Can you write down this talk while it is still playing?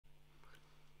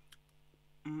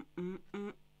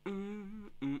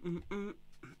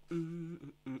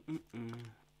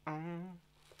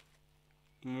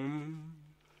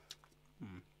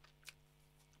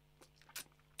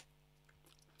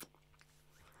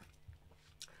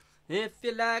If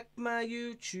you like my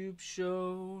YouTube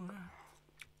show,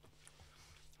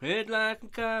 hit like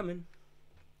and comment,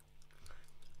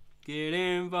 get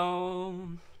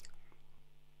involved.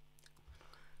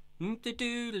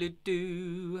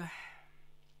 Do-do-do-do.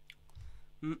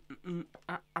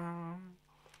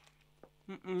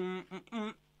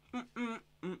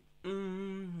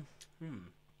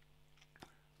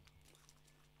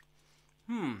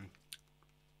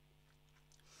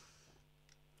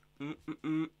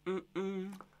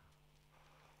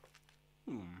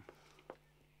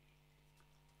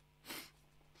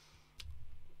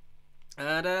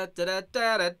 Da da da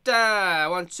da da da.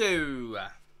 1 2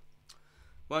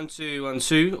 1 2 1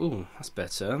 2. Oh, that's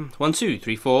better. 1 2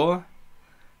 3 4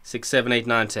 6 7 8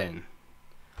 9 10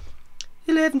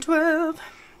 11 12.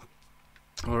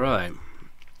 All right.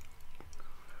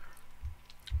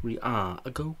 We are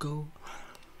a go-go.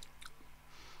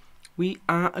 We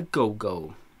are a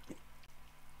go-go.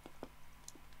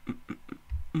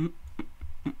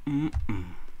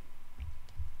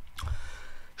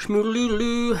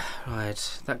 Shmoodaloo.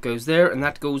 Right, that goes there, and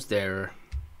that goes there.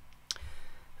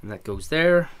 And that goes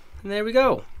there, and there we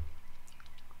go.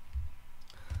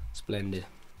 Splendid.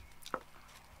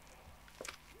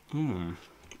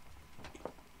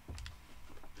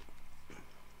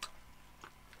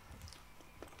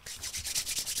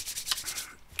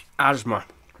 Asthma.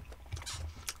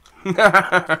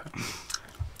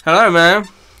 Hello, man.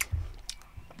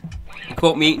 You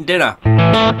caught me eating dinner.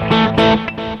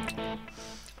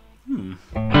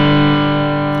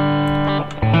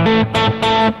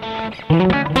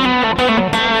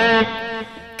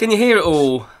 Can you hear it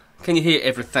all? Can you hear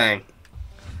everything?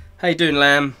 How you doing,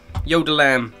 lamb? Yoda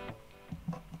lamb.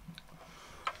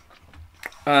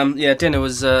 Yeah, dinner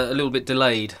was a little bit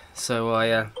delayed, so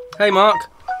I. Hey, Mark.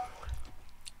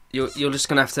 You're just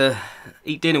gonna have to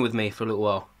eat dinner with me for a little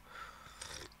while.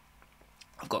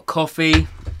 I've got coffee.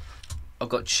 I've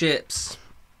got chips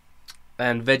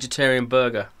and vegetarian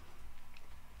burger.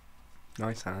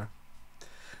 Nice, huh?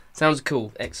 Sounds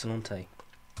cool. Excellente.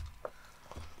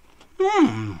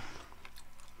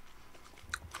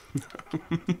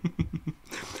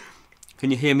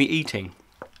 Can you hear me eating?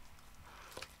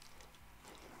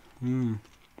 This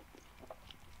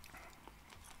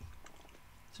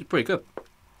is pretty good.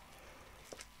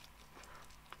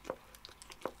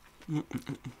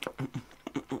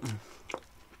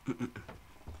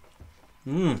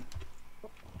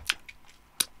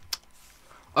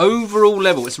 Overall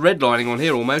level, it's redlining on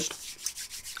here almost.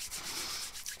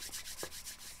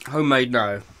 Homemade,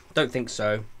 no. Don't think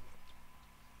so.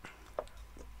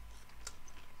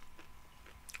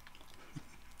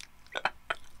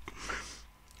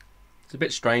 It's a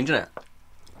bit strange, isn't it?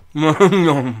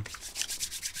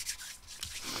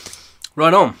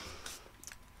 Right on.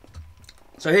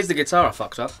 So here's the guitar I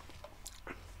fucked up.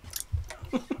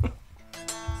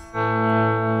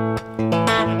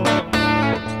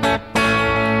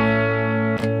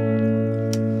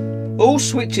 All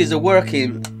switches are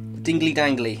working. Dingly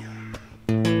dangly.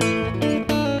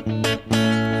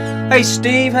 Hey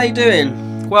Steve, how you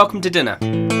doing? Welcome to dinner.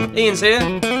 Ian's here.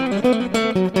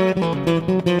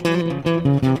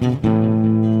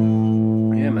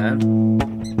 Yeah, man.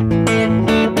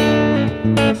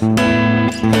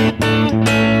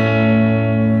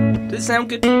 Does it sound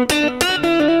good?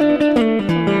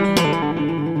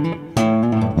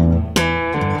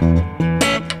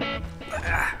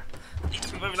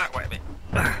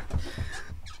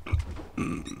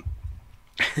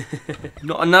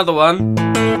 Not another one.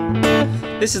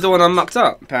 This is the one I mucked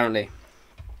up, apparently.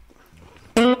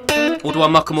 Or do I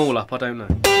muck them all up? I don't know.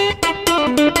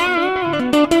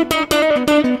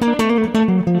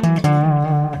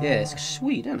 Yeah, it's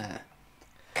sweet, isn't it?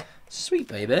 Sweet,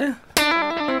 baby.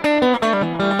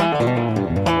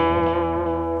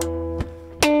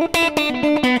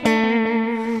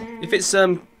 If it's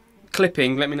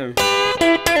clipping, let me know.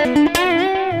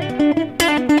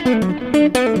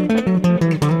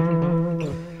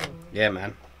 Yeah,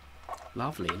 man.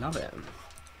 Lovely, love it.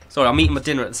 Sorry, I'm eating my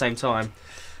dinner at the same time.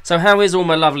 So how is all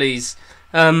my lovelies?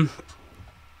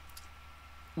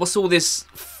 What's all this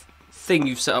thing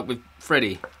you've set up with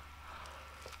Freddie?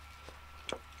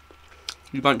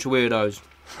 You bunch of weirdos.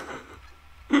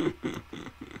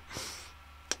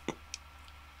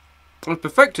 I've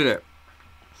perfected it.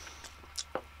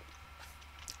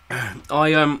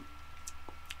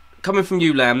 Coming from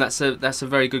you, Lamb, that's a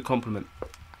very good compliment.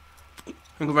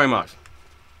 Thank you very much.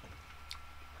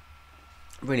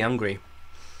 Really hungry.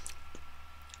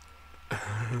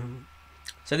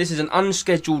 So this is an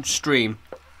unscheduled stream.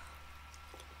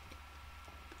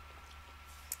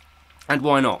 And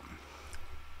why not?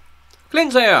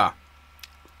 Clint's here!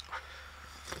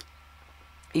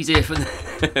 He's here for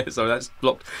the... Sorry, that's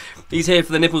blocked. He's here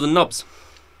for the nipples and knobs.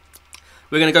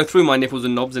 We're going to go through my nipples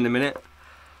and knobs in a minute.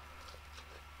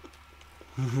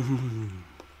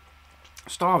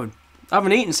 Starving. I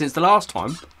haven't eaten since the last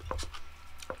time.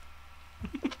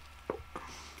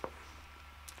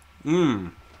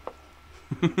 Mmm.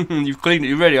 You've cleaned it,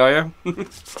 you ready, are you?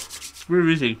 Where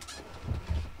is he?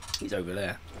 He's over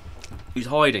there. He's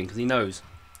hiding because he knows.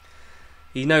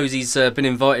 He knows he's been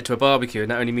invited to a barbecue,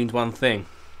 and that only means one thing.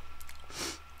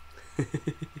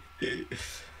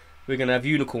 We're going to have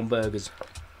unicorn burgers.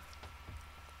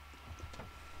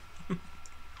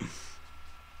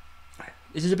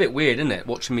 This is a bit weird, isn't it,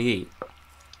 watching me eat?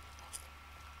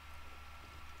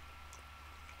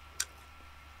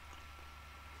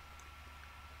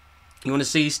 You want to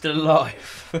see he's still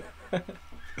alive?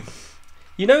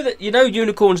 You know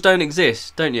unicorns don't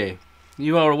exist, don't you?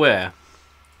 You are aware.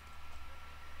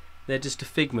 They're just a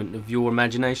figment of your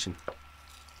imagination.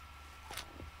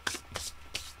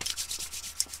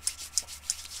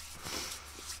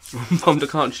 Mum, I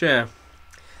can't share.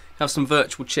 Have some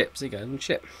virtual chips. There you go,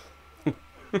 chip.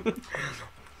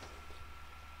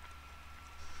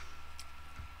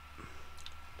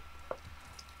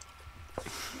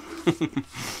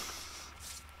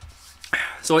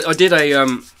 So I did a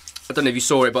I don't know if you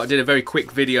saw it, but I did a very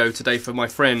quick video today for my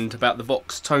friend about the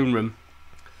Vox tone room,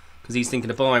 because he's thinking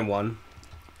of buying one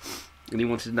and he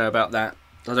wanted to know about that.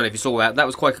 I don't know if you saw that. That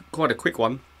was quite a quick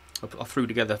one I threw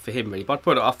together for him, really, but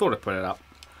I thought I'd put it up.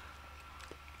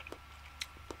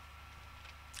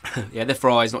 Yeah, they're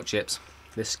fries, not chips.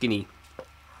 They're skinny.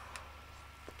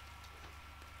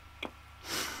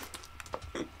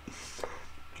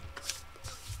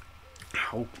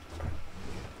 Oh.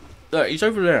 Look, he's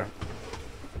over there.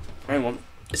 Hang on.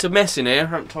 It's a mess in here. I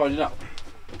haven't tidied it up.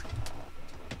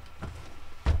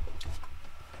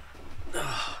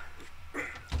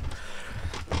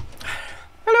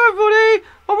 Hello, everybody.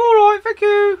 I'm alright, thank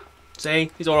you.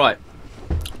 See? He's alright.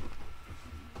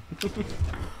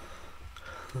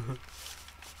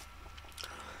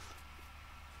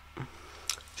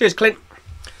 Cheers, Clint.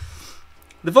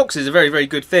 The Vox is a very, very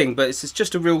good thing, but it's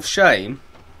just a real shame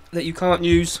that you can't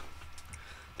use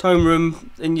tone room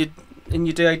in your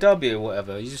DAW or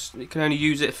whatever. You can only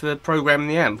use it for programming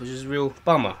the amp, which is a real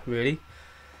bummer, really.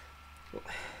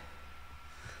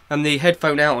 And the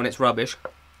headphone out on it's rubbish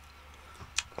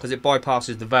because it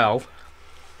bypasses the valve.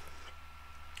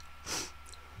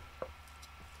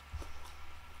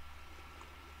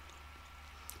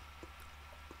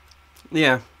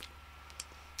 Yeah,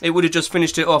 it would have just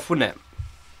finished it off, wouldn't it?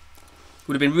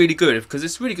 Would have been really good, because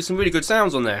it's really some really good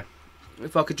sounds on there.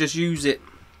 If I could just use it.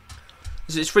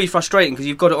 It's really frustrating because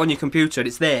you've got it on your computer and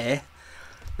it's there,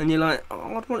 and you're like,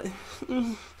 oh, I'd want it.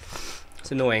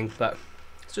 It's annoying, but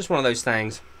it's just one of those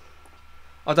things.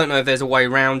 I don't know if there's a way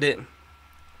around it.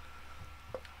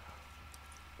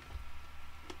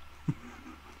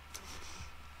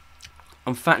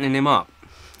 I'm fattening him up,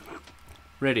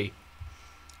 ready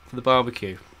for the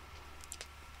barbecue.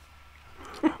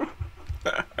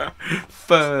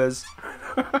 Furs.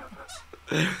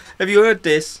 Have you heard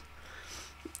this?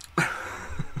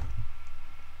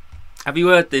 Have you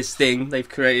heard this thing they've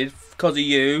created because of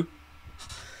you?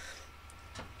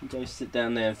 You go sit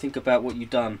down there and think about what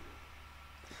you've done.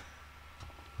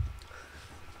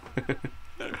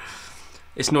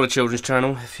 It's not a children's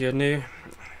channel, if you're new.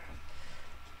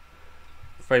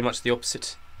 Very much the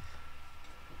opposite.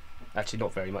 Actually,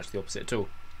 not very much the opposite at all.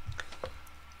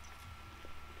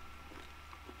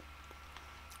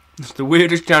 It's the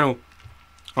weirdest channel.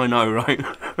 I know, right?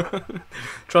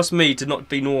 Trust me to not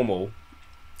be normal.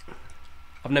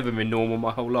 I've never been normal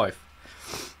my whole life.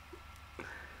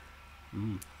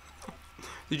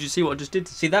 Did you see what I just did?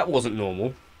 See, that wasn't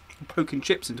normal. I'm poking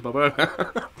chips into my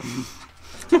burger.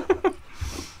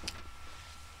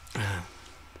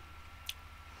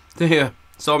 There.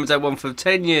 Simon's had one for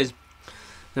 10 years.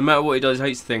 No matter what he does, he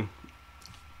hates the thing.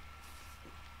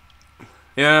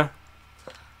 Yeah.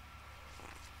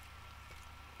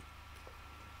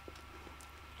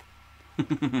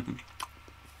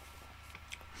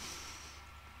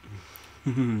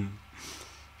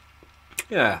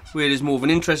 Yeah, weird is more of an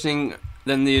interesting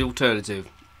than the alternative.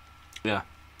 Yeah,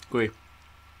 agree.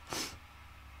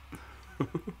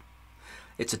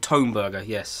 It's a tone burger,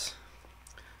 yes.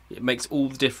 It makes all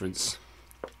the difference.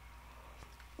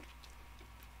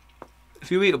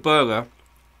 If you eat a burger,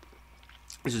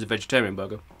 this is a vegetarian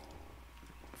burger,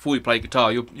 before you play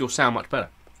guitar, you'll sound much better.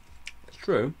 It's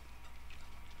true.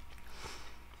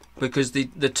 Because the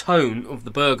tone of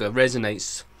the burger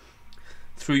resonates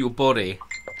through your body.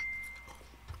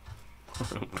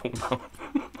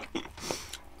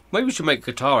 Maybe we should make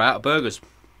a guitar out of burgers.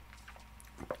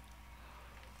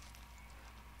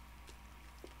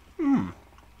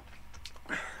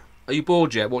 Are you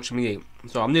bored yet watching me eat?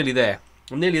 So I'm nearly there.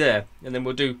 I'm nearly there, and then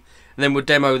we'll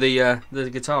demo the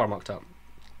guitar I mucked up.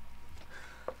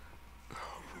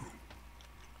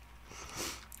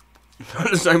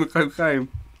 The same with cocaine.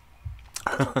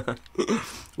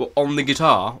 Well, on the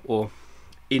guitar, or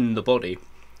in the body,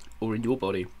 or in your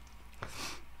body,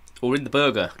 or in the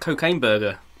burger, cocaine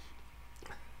burger.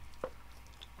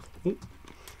 Ooh.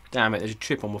 Damn it! There's a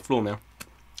chip on the floor now.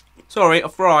 Sorry, a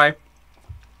fry.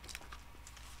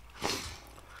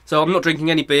 So I'm not drinking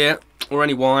any beer or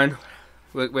any wine.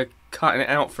 We're cutting it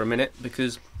out for a minute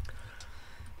because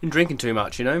I've been drinking too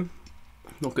much, you know.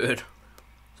 Not good.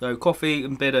 So coffee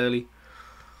and bed early.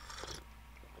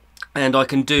 And I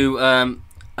can do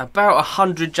about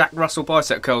 100 Jack Russell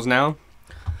bicep curls now.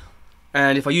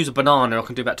 And if I use a banana, I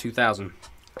can do about 2,000.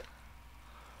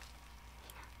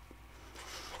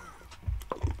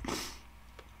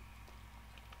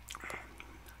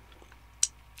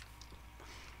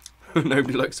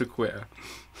 Nobody likes a quitter.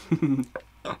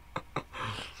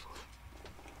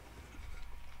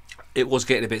 It was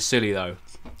getting a bit silly though,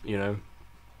 you know.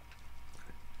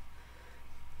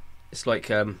 It's like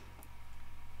we're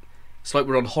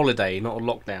on holiday, not a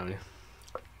lockdown.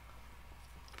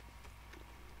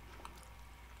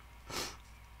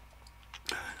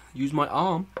 Use my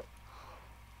arm.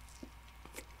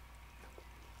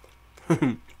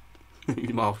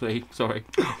 Use my arm, sorry.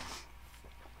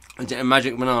 Is it a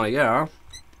magic banana? Yeah.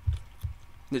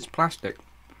 It's plastic.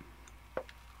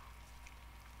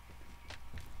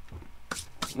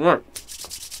 Right.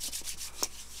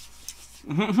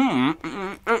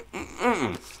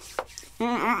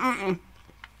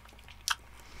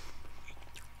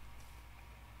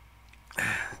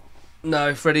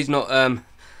 No, Freddie's not.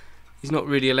 He's not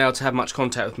really allowed to have much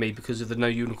contact with me because of the no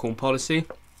unicorn policy.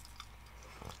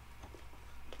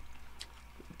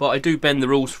 But I do bend the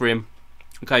rules for him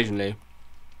occasionally.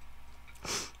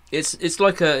 It's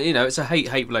like a, you know, it's a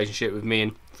hate relationship with me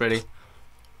and Freddie.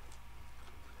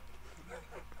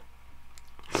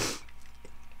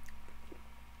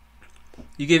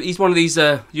 He's one of these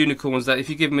unicorns that if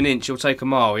you give him an inch, he'll take a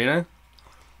mile, you know?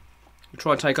 He'll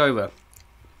try and take over.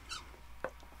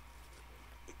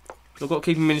 I've got to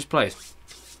keep him in his place.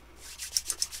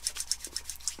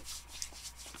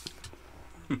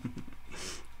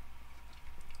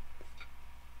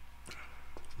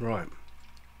 Right.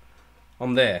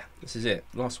 I'm there. This is it.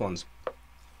 Last ones.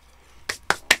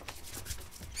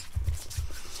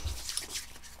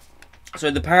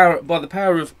 So by the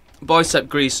power of bicep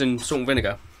grease and salt and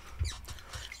vinegar,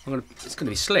 it's gonna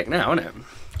be slick now, isn't it?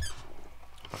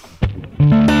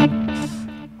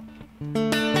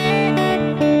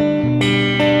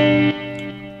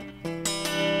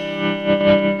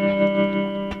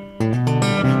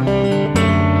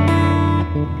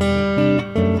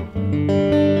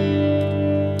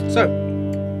 So,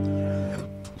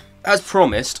 as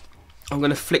promised, I'm going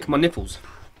to flick my nipples.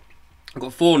 I've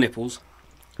got 4 nipples.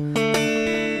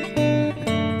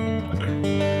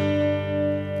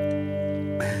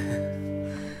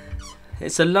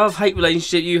 It's a love-hate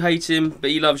relationship. You hate him, but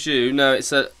he loves you. No,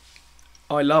 it's a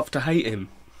I love to hate him.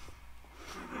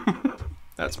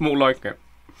 That's more like it.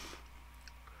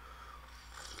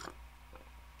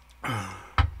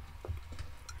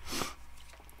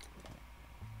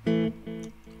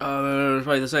 It's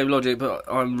probably the same logic, but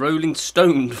I'm rolling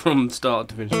stoned from start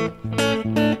to finish.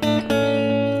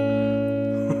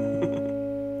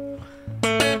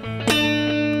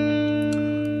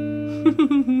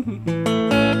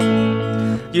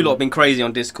 You lot have been crazy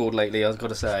on Discord lately, I've got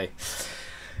to say.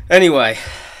 Anyway,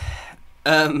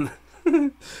 so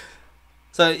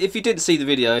if you didn't see the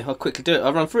video, I'll quickly do it.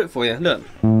 I'll run through it for you. Look.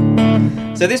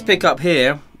 So this pickup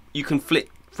here, you can flip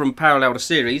from parallel to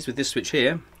series with this switch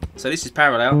here. So this is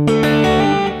parallel.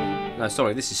 No,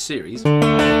 sorry, this is series.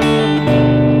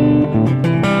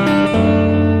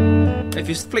 If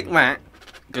you flick that,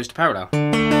 it goes to parallel.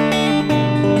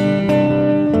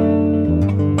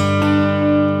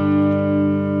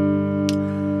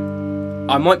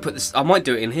 I might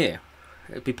do it in here.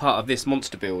 It'll be part of this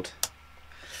monster build.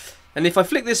 And if I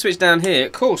flick this switch down here,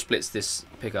 it core splits this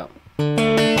pickup.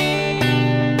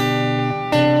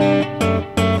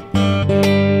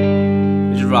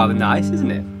 Rather nice,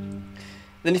 isn't it?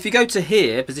 Then if you go to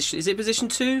here, is it position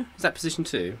 2? Is that position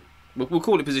 2? We'll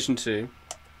call it position 2.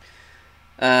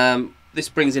 this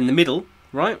brings in the middle,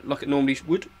 right, like it normally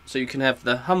would. So you can have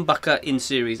the humbucker in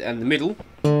series and the middle.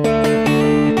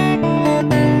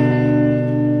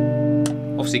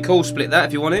 Obviously, coil split that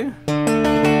if you want to.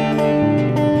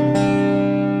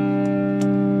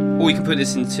 Or you can put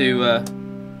this into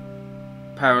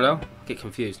parallel. I get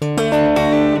confused.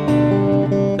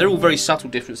 They're all very subtle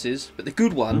differences, but the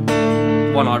good one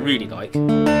I really like,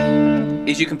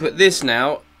 is you can put this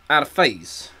now out of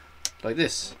phase, like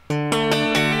this.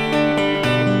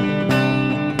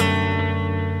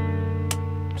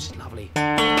 Which is lovely.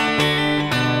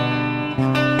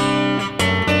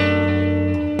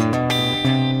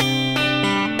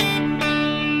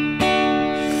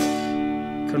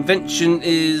 Convention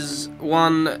is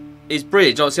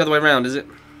bridge. Oh, it's the other way around, is it?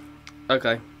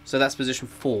 Okay, so that's position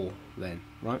 4 then,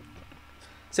 right?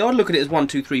 So I'd look at it as 1,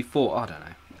 2, 3, 4. I don't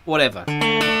know. Whatever.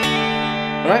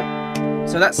 Alright?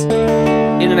 So that's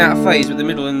in and out of phase with the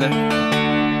middle and the...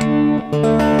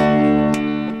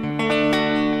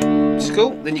 Which is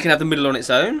cool. Then you can have the middle on its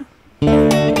own.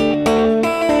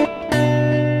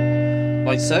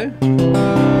 Like so.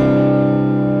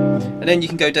 And then you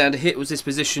can go down to hit, was this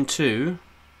position 2.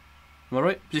 Am I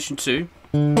right? Position 2.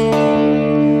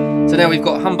 So now we've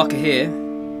got humbucker here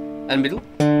and middle.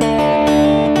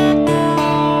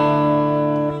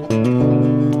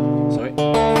 Sorry.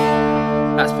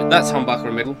 That's humbucker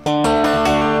and middle.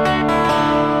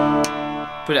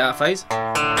 Put it out of phase.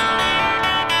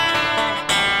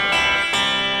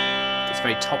 It's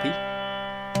very toppy.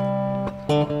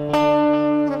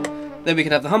 Then we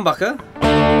can have the humbucker.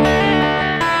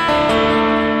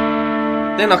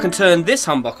 Then I can turn this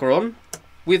humbucker on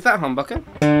with that humbucker.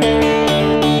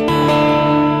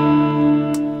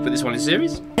 Put this one in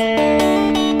series.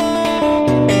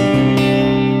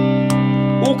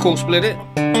 Or coil split it.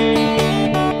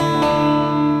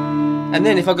 And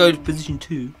then if I go to position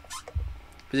 2,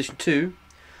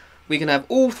 we can have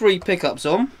all 3 pickups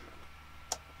on,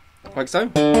 like so.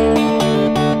 Put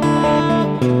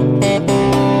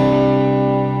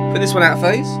this one out of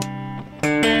phase.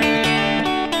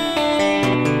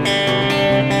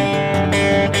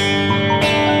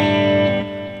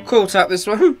 Coil tap this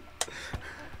one.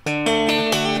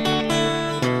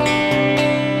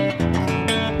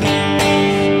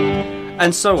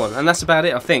 And so on, and that's about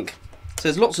it, I think. So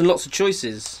there's lots and lots of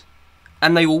choices,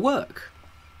 and they all work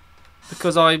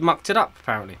because I mucked it up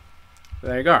apparently.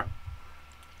 There you go.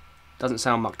 Doesn't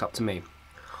sound mucked up to me.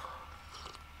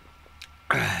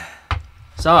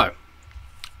 So I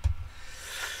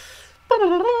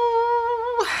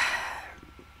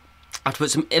have to put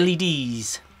some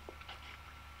LEDs.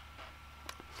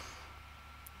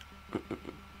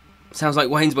 Sounds like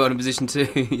Wayne's World in position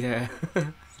 2. Yeah.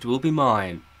 It will be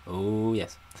mine. Oh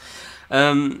yes.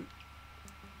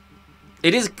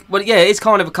 It is, well, yeah, it's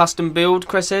kind of a custom build,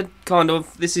 Chris said. Kind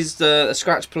of. This is a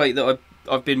scratch plate that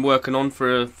I've been working on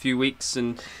for a few weeks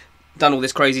and done all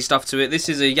this crazy stuff to it. This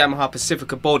is a Yamaha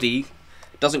Pacifica body.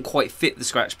 Doesn't quite fit the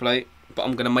scratch plate, but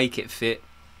I'm going to make it fit.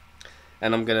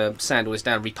 And I'm going to sand all this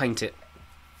down, repaint it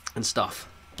and stuff.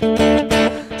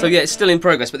 So yeah, it's still in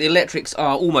progress, but the electrics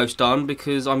are almost done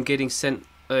because I'm getting sent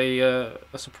a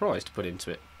surprise to put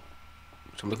into it,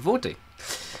 which I'm looking forward to.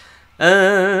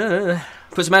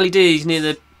 Put some LEDs near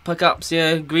the pickups,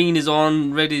 yeah. Green is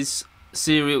on, red is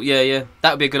serial, yeah.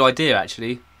 That would be a good idea,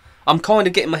 actually. I'm kind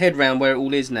of getting my head around where it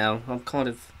all is now. I'm kind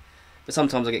of, but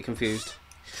sometimes I get confused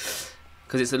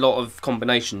because it's a lot of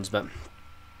combinations. But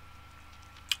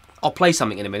I'll play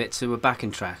something in a minute to a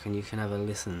backing track, and you can have a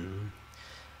listen.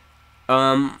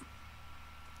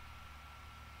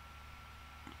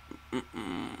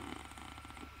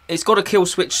 It's got a kill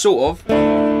switch, sort of,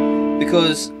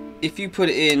 because if you put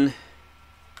it in.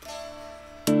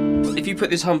 If you put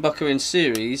this humbucker in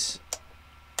series,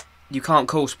 you can't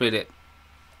coil split it.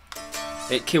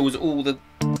 It kills all the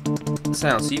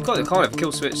sound. So you've got a kind of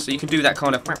kill switch, so you can do that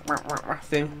kind of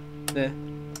thing there.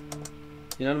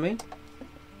 You know what I mean?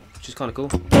 Which is kind of cool.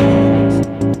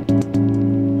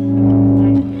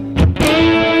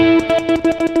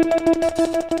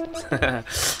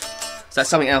 So that's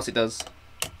something else it does.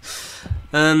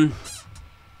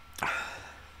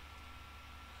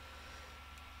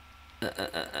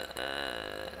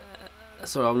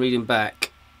 Sorry, I'm reading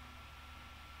back.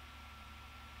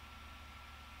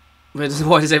 Why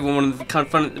does everyone want to kind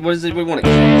of fun? What does everyone want?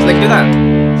 So they can do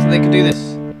that. So they can do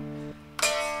this.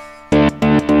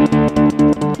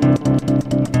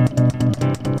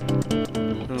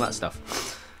 All that stuff.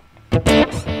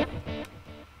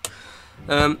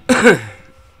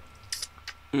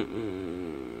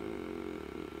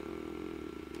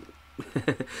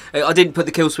 I didn't put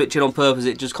the kill switch in on purpose.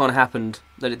 It just kind of happened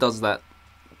that it does that.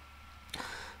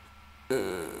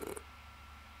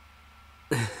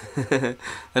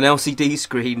 An LCD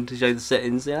screen to show the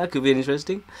settings. Yeah, that could be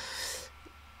interesting.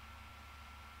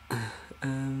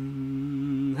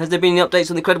 Has there been any updates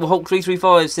on the Incredible Hulk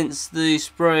 335 since the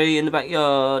spray in the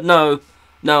backyard? No,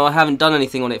 I haven't done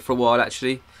anything on it for a while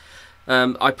actually.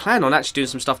 I plan on actually doing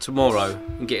some stuff tomorrow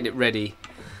and getting it ready.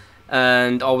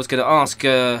 And I was going to ask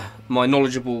my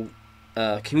knowledgeable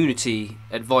community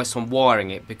advice on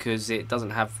wiring it, because it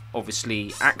doesn't have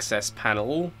obviously access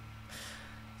panel.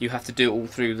 You have to do it all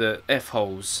through the F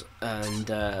holes, and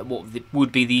what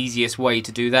would be the easiest way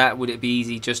to do that? Would it be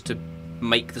easy just to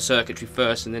make the circuitry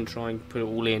first and then try and put it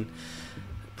all in?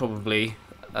 Probably.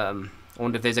 I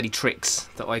wonder if there's any tricks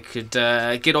that I could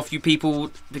get off you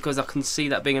people, because I can see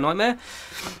that being a nightmare.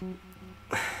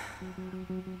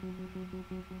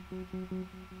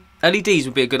 LEDs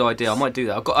would be a good idea. I might do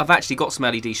that. I've actually got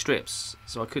some LED strips,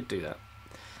 so I could do that.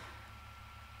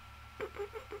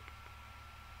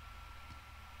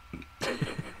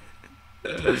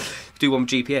 Do one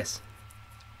with GPS.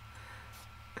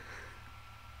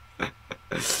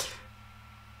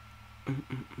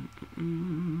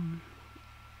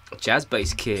 Jazz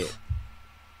bass kit.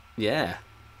 Yeah.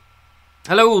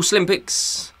 Hello,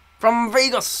 Slimpix from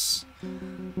Vegas.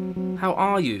 How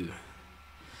are you?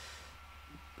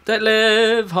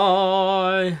 Detlef,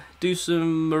 hi. Do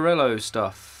some Morello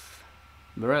stuff.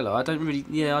 Morello, I don't really.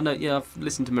 Yeah, I know. Yeah, I've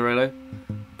listened to Morello.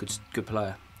 Good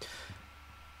player.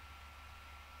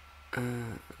 So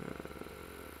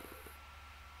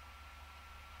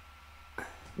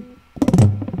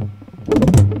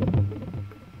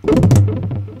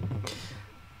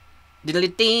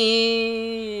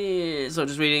I'm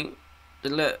just reading.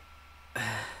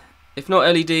 If not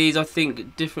LEDs, I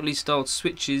think differently styled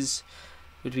switches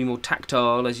would be more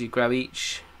tactile as you grab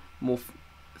each. More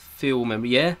feel memory.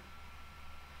 Yeah,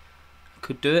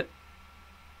 could do it.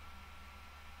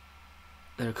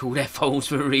 They're called F-holes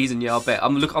for a reason. Yeah, I bet.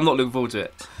 I'm not looking forward to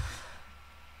it.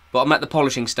 But I'm at the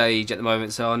polishing stage at the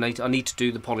moment, so I need to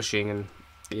do the polishing and,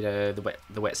 you know,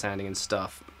 the wet sanding and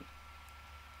stuff.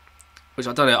 Which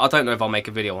I don't know. I don't know if I'll make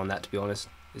a video on that, to be honest.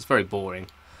 It's very boring.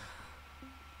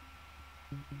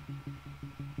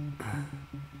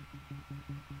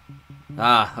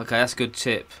 Ah, okay, that's a good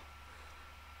tip.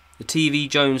 The TV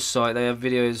Jones site, they have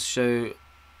videos show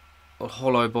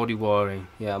hollow body wiring.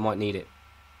 Yeah, I might need it.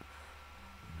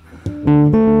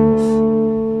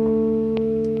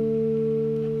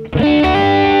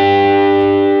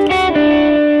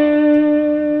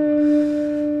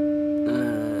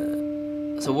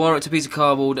 So wire it to a piece of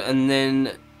cardboard and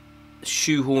then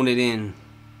shoehorn it in.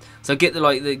 So get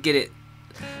it.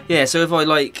 Yeah. So if I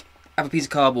like have a piece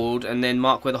of cardboard and then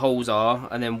mark where the holes are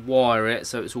and then wire it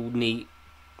so it's all neat,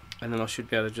 and then I should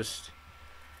be able to just.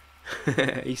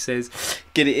 He says,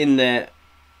 get it in there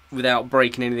without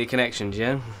breaking any of the connections.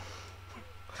 Yeah.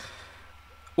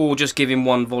 Or just give him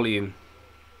one volume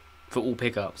for all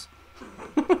pickups.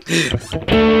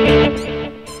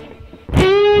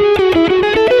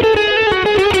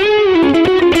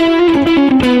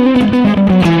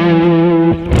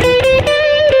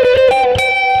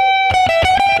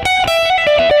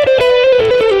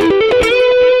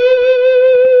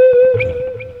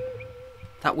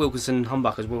 That Wilkinson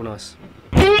humbucker's real nice.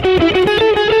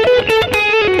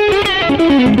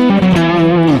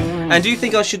 And do you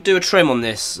think I should do a trim on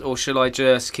this, or should I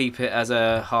just keep it as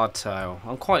a hardtail?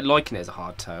 I'm quite liking it as a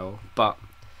hardtail, but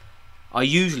I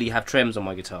usually have trims on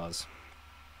my guitars.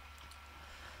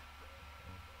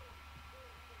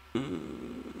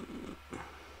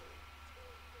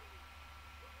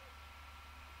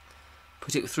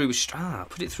 Put it through with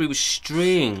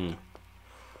string.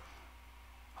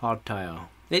 Hardtail.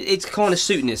 It's kind of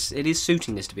suiting this. It is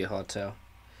suiting this to be a hardtail.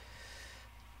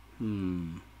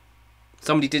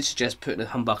 Somebody did suggest putting a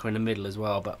humbucker in the middle as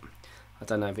well, but I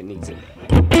don't know if it needs it.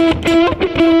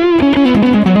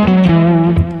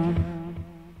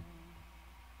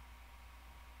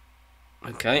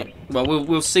 Okay. Well,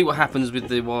 we'll see what happens with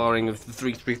the wiring of the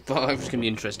 335. It's going to be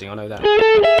interesting. I know that.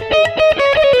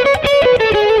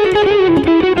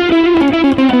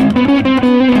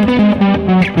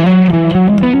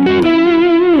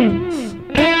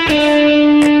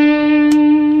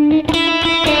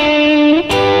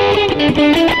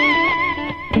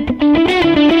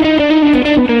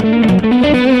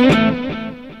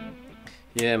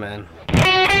 Yeah, man.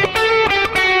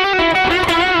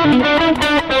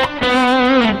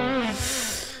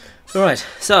 Alright,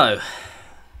 so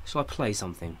shall I play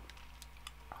something?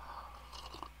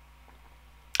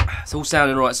 It's all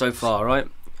sounding right so far, right?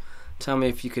 Tell me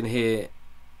if you can hear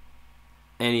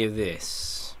any of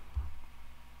this.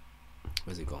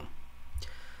 Where's it gone?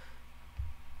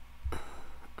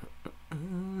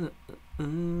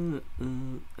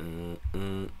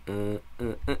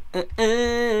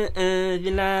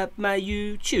 You like my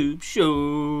YouTube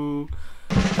show.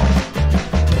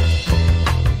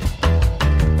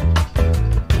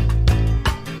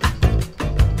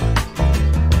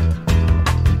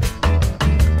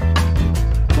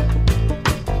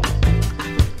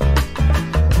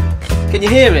 Can you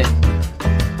hear it?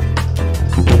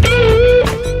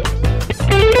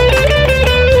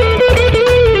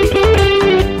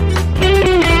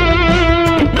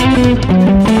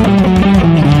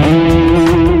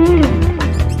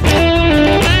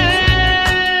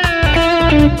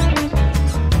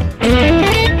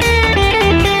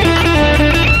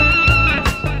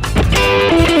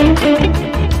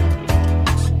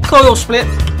 Coil split.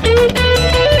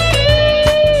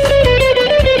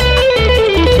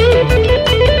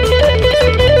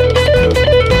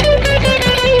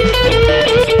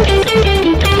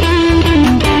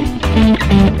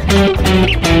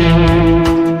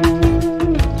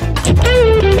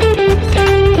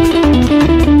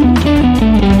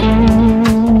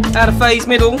 Out of phase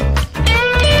middle.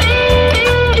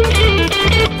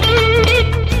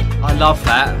 I love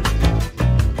that.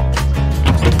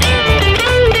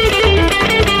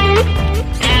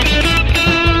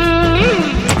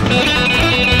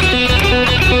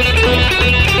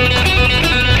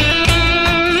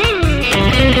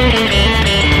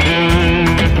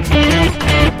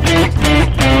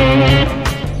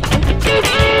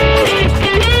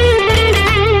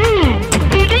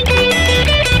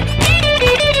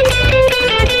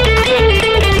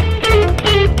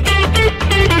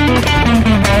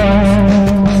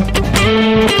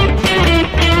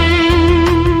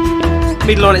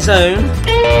 Middle on its own.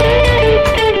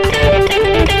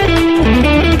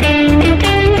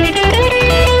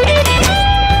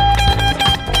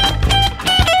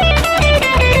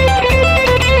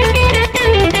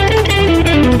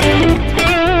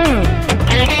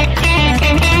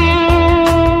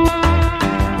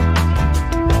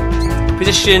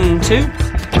 Position 2.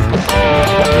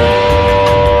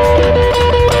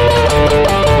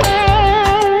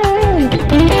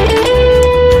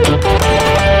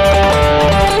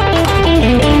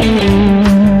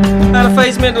 Out of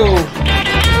phase middle.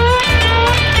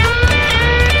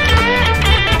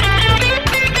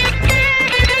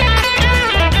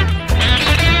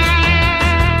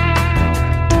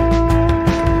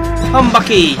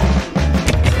 Humbucky.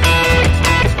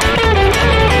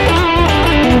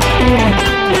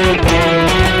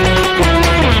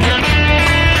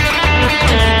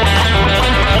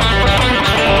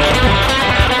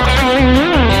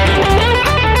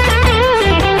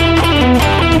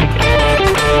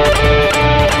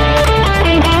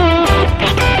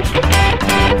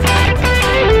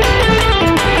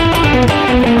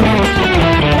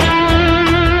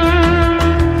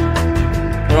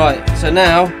 Right, so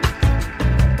now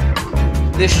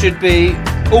this should be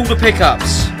all the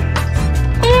pickups.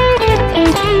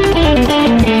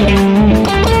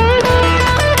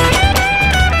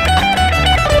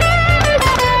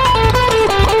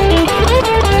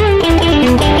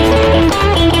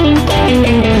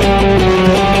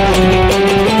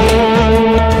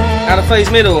 Out of phase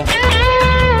middle.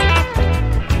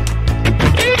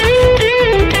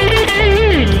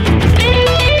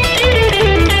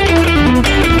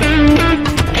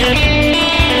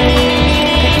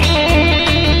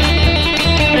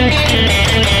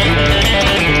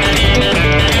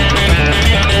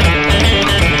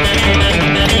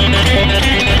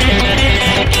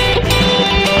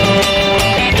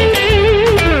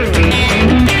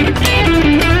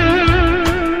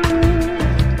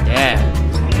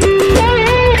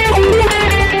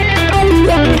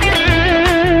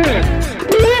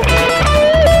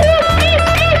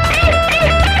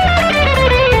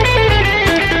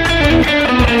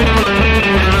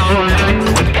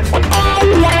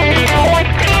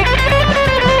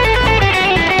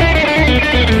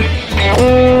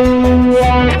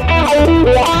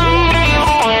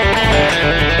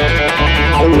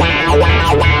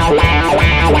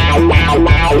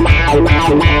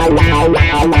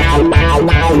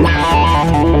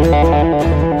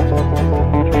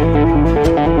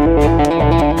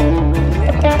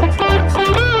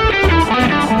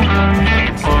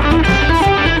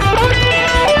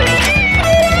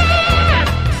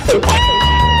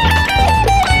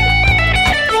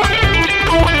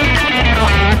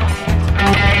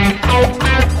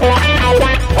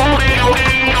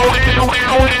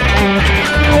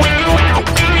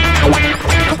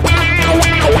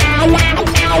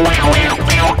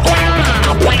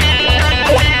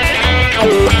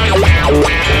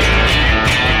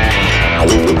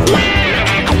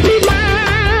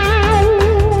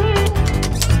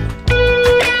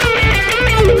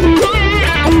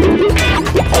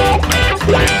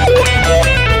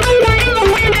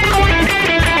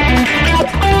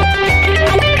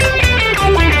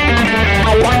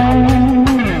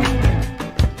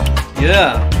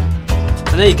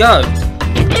 there you go.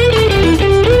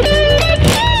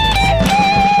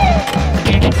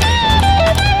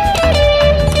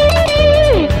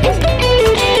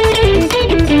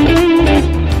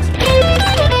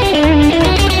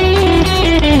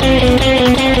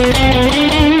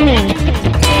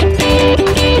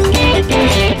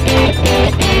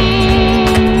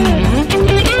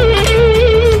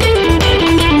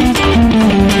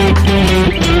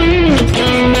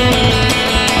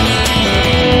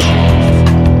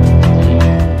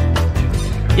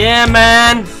 Yeah,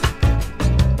 man.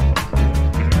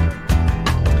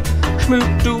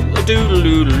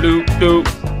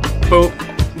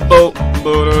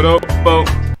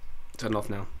 Turn off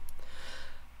now.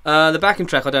 The backing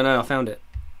track, I don't know. I found it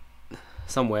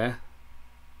somewhere.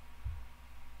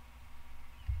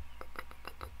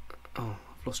 Oh,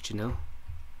 I've lost you now.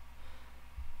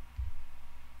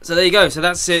 So there you go. So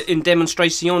that's it in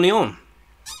demonstration.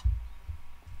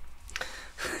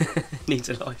 Needs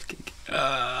a live kick.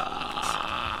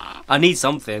 I need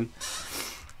something.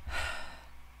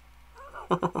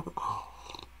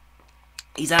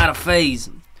 He's out of phase.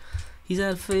 He's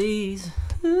out of phase.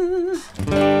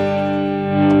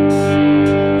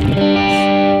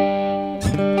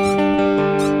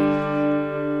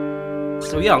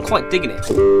 So yeah, I'm quite digging it.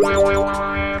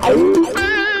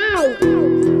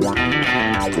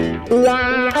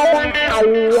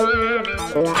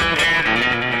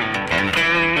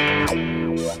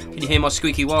 Can you hear my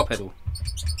squeaky wah pedal?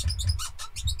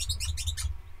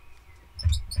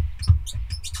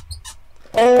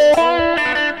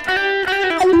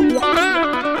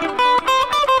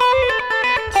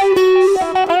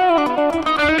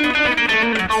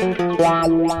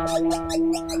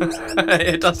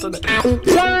 It does, doesn't it?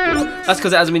 That's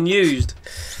because it hasn't been used.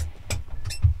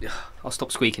 I'll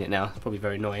stop squeaking it now. It's probably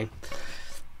very annoying.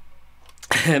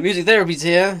 Music therapy's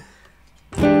here.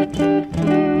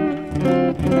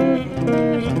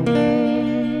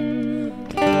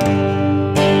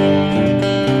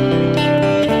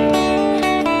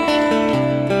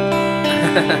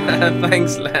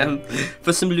 Thanks, Lamb,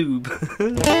 for some lube.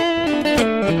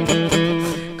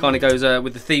 Kind of goes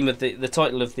with the theme of the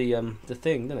title of the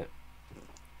thing, doesn't it?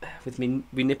 With me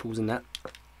nipples and that.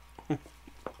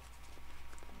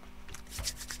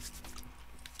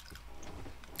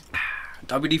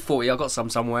 WD-40, I got some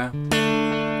somewhere.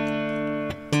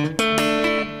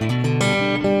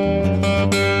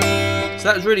 So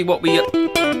that was really what we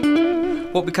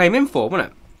came in for,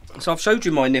 wasn't it? So I've showed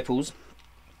you my nipples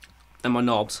and my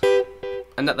knobs,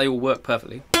 and that they all work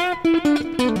perfectly.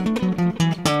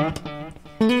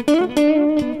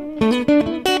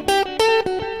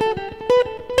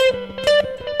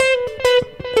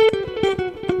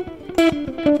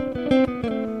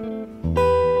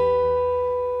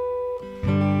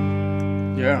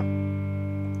 Yeah.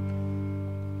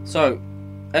 So,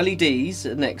 LEDs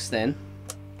next then.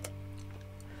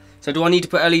 So do I need to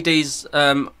put LEDs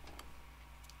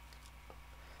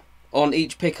on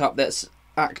each pickup that's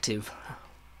active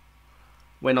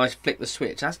when I flick the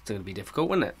switch? That's going to be difficult,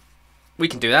 wouldn't it? We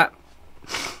can do that.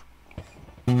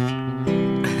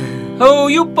 Oh,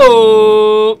 you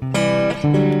bo!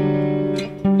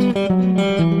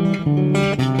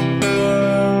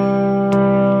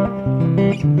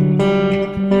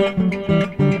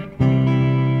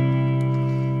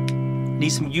 Need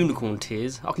some unicorn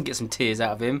tears. I can get some tears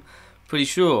out of him. Pretty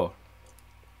sure.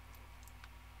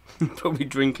 Probably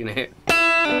drinking it.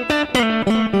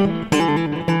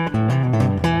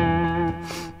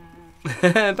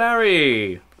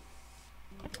 Barry.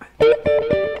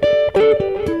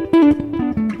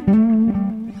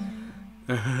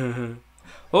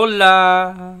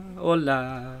 Hola,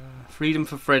 hola. Freedom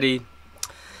for Freddy.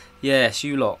 Yes,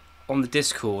 you lot on the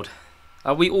Discord.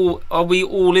 Are we all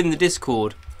in the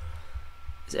Discord?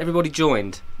 Is everybody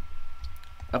joined?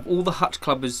 Have all the Hutch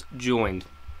Clubbers joined?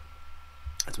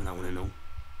 That's what I want to know.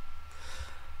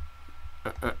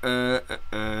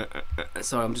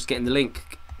 Sorry, I'm just getting the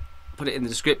link. Put it in the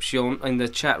description, in the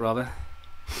chat rather.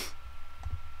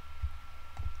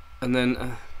 And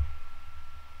then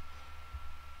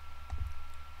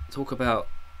talk about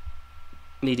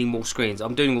needing more screens.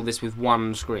 I'm doing all this with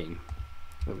one screen.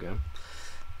 There we go.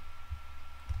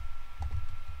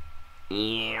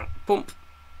 Yeah. Pump.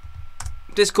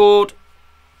 Discord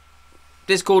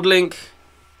link.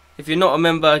 If you're not a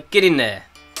member, get in there.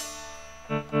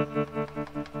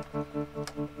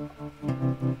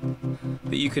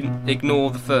 But you can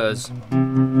ignore the furs.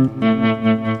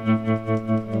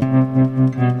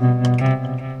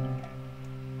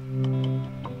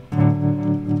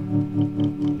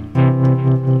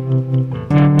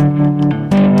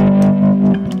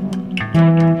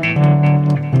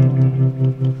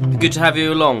 good to have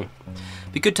you along.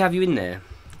 Be good to have you in there,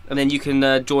 and then you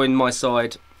can join my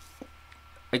side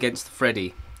against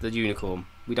Freddy, the unicorn.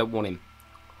 We don't want him.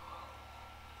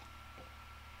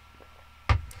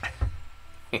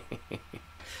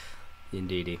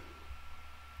 Indeedy.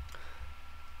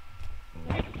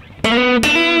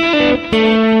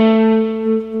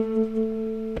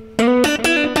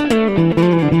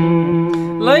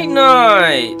 Late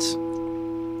night.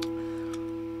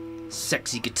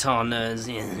 Sexy guitar nerds,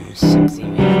 yeah, sexy.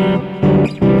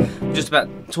 Just about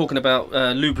talking about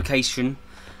lubrication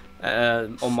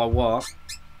on my wah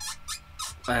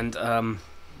and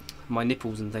my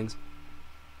nipples and things.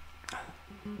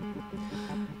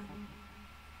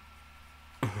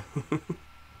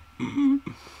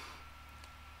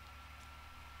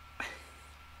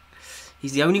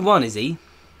 He's the only one, is he?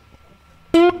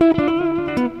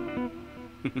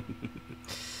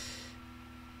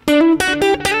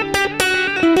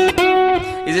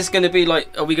 Is this going to be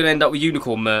like, are we going to end up with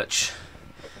unicorn merch?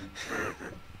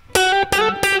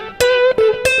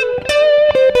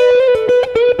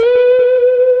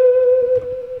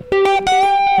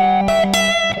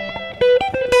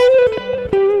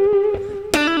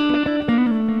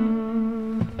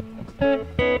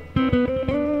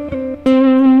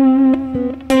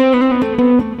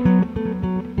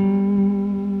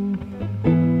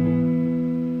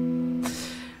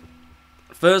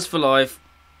 First for life.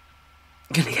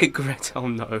 Gonna get Gret. Oh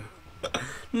no.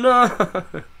 No.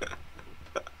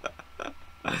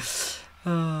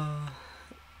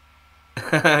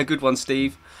 Good one,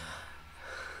 Steve.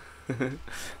 Move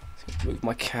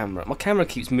my camera. My camera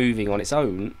keeps moving on its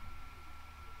own.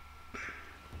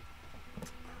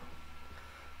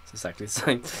 It's exactly the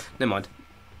same. Never mind.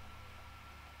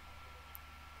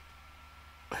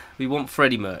 We want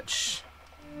Freddy merch.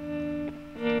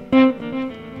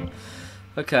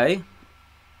 Okay.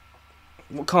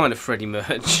 What kind of Freddy merch?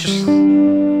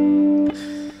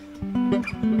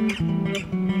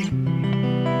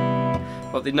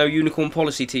 Like the no unicorn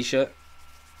policy t-shirt.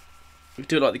 We could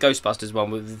do it like the Ghostbusters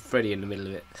one with Freddy in the middle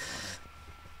of it.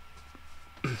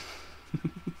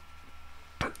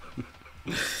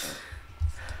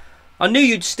 I knew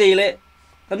you'd steal it.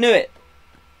 I knew it.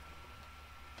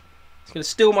 It's gonna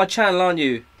steal my channel, aren't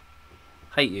you?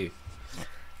 Hate you.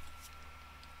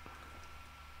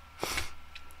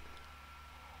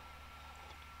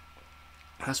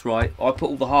 That's right, I put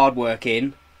all the hard work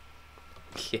in.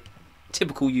 Yeah.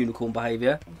 Typical unicorn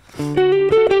behaviour.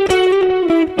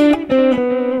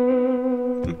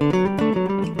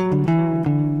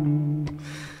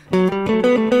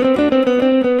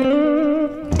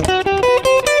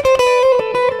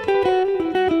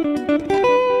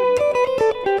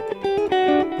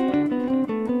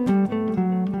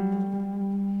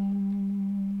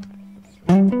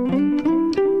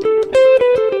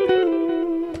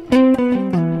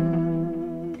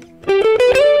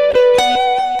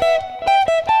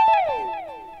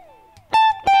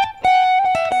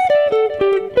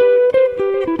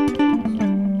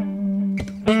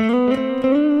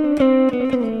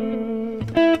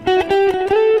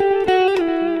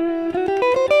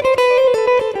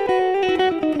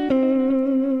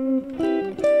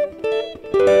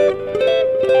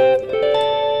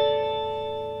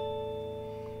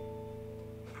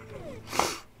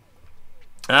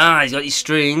 Ah, he's got these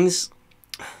strings.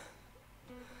 So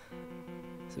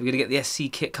we're going to get the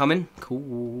SC kit coming.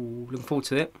 Cool. Looking forward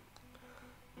to it.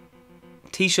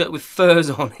 T-shirt with furs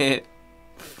on it.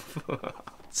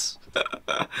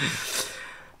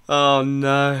 Oh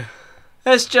no.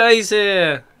 SJ's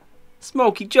here.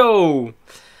 Smoky Joe.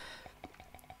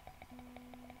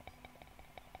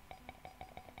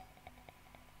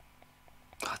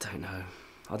 I don't know.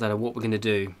 I don't know what we're going to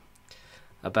do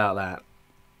about that.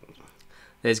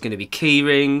 There's going to be key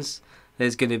rings,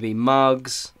 there's going to be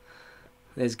mugs,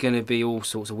 there's going to be all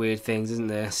sorts of weird things, isn't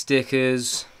there?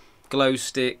 Stickers, glow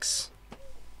sticks.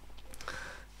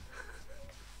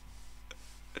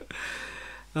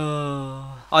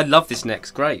 Oh, I love this neck, it's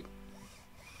great.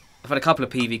 I've had a couple of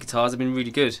PV guitars, they've been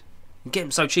really good. You get them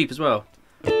so cheap as well.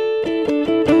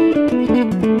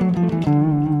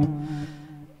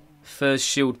 First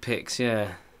shield picks,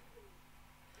 yeah.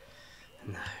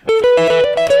 No.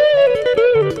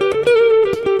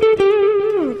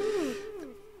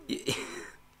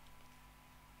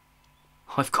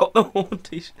 I've got the horn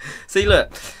t-shirt. See,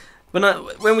 look,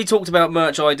 when we talked about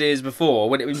merch ideas before,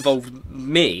 when it involved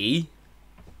me,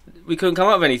 we couldn't come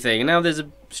up with anything, and now there's a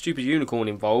stupid unicorn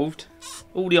involved.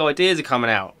 All the ideas are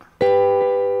coming out.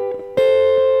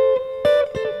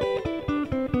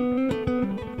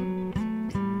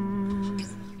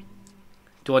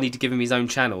 Do I need to give him his own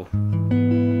channel?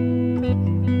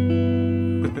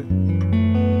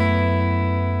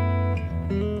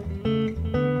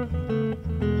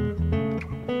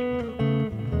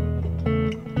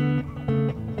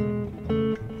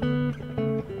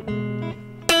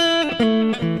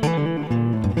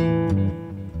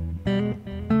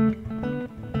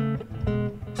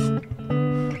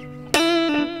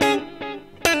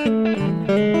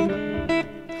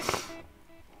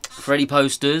 Freddy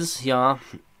posters, yeah.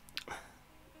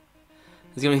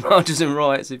 There's going to be marches and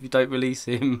riots if you don't release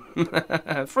him.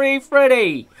 Free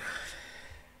Freddy!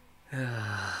 The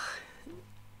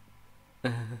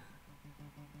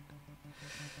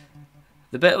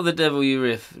bet of the devil you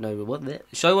riff. No, what?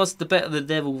 Show us the bet of the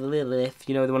devil riff.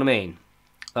 You know what I mean?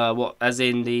 What? As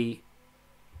in the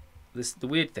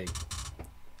weird thing.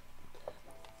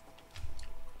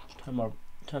 Turn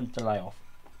the delay off.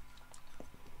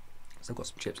 So I've got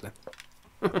some chips there.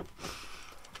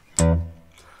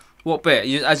 What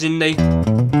bit? As in the.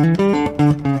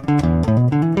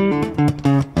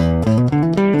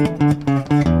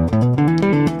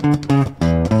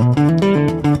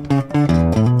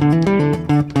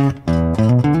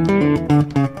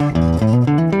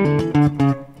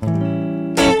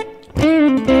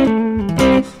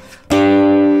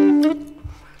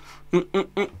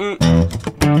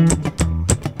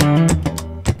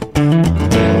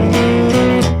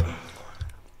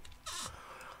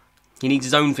 He needs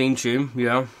his own theme tune,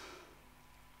 yeah.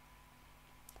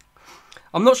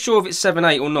 I'm not sure if it's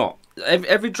 7/8 or not.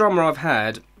 Every drummer I've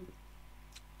had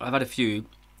a few,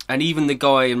 and even the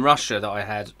guy in Russia that I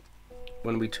had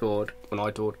when I toured,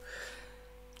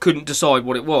 couldn't decide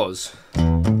what it was.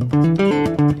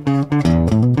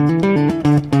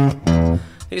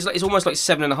 It's almost like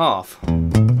 7.5.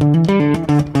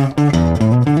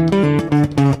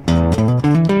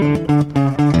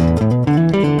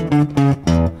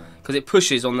 Because it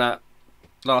pushes on that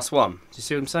last one. Do you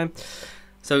see what I'm saying?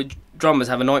 So drummers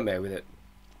have a nightmare with it.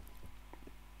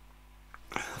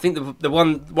 I think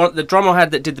the drummer I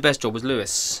had that did the best job was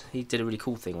Lewis. He did a really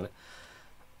cool thing on it.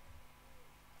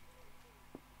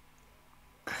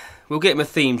 We'll get him a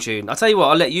theme tune. I'll tell you what,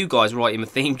 I'll let you guys write him a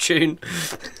theme tune.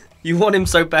 You want him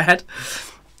so bad.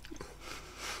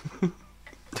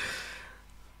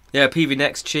 Yeah, PV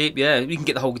Next cheap. Yeah, you can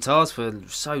get the whole guitars for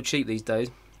so cheap these days.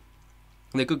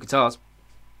 And they're good guitars.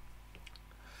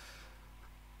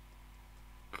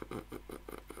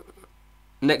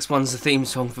 Next one's the theme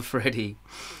song for Freddy.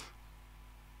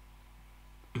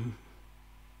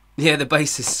 Yeah, the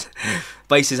bassists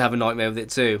have a nightmare with it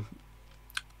too.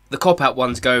 The cop-out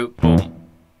ones go boom,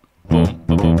 boom,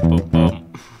 boom, boom, boom,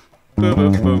 boom,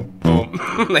 boom, boom, boom.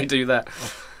 They do that.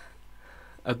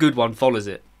 A good one follows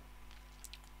it.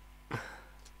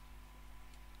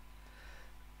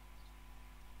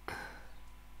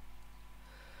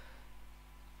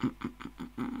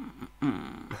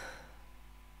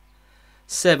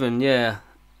 Seven, yeah.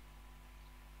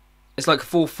 It's like a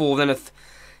 4/4, then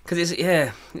because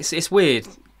it's weird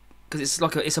because it's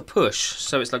like it's a push,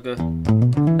 so it's like a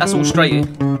that's all straight,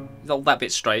 all that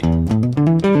bit straight.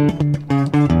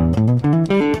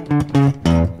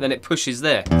 Then it pushes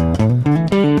there. Do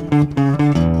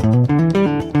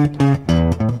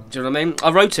you know what I mean?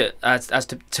 I wrote it I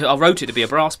wrote it to be a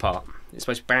brass part. It's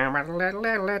supposed to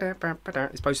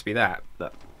be that,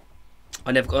 but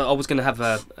I was going to have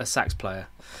a sax player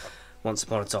once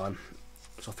upon a time,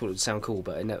 so I thought it would sound cool,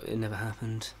 but it never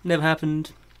happened. Never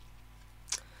happened.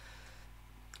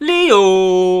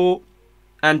 Leo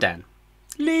and Dan.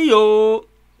 Leo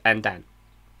and Dan.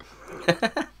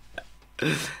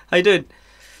 How you doing?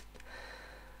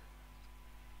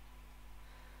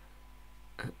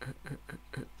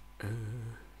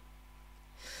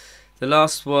 The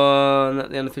last one at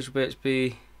the unofficial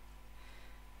BHB.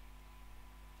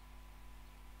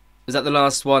 Was that the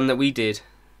last one that we did?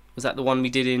 Was that the one we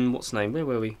did in what's name? Where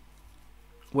were we?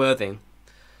 Worthing.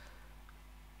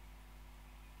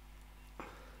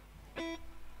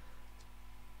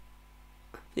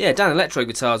 Yeah, Dan electro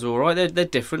guitars are alright. They're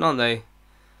different, aren't they?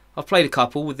 I've played a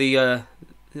couple with the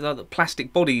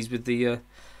plastic bodies with the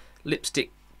lipstick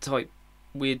type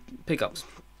weird pickups.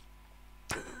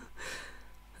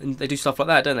 And they do stuff like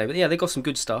that, don't they? But yeah, they got some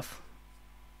good stuff.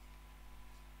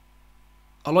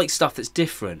 I like stuff that's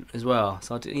different as well.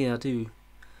 So I do.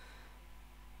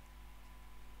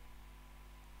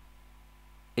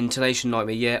 Intonation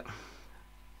nightmare, yeah.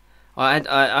 I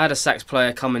had a sax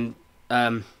player come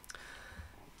and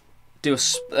do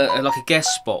like a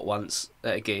guest spot once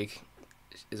at a gig.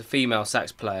 It's a female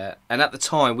sax player, and at the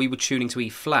time we were tuning to E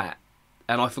flat,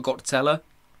 and I forgot to tell her.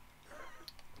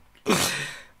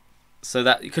 So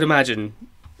that you could imagine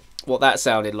what that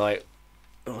sounded like.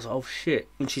 I was like, oh shit!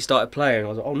 And she started playing. I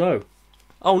was like, oh no,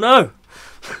 oh no.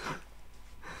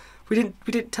 we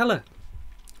didn't tell her.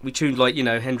 We tuned like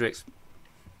Hendrix.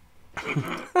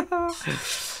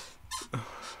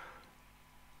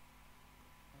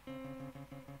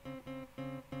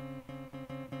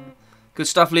 Good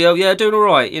stuff, Leo. Yeah, doing all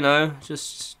right.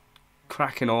 Just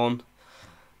cracking on.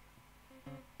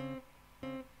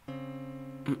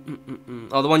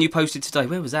 Oh, the one you posted today.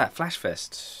 Where was that?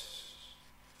 Flashfest.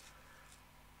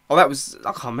 Oh, that was...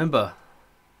 I can't remember.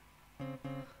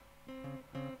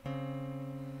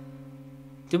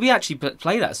 Did we actually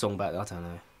play that song back then? I don't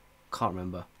know. Can't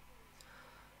remember.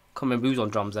 Can't remember who's on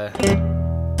drums there.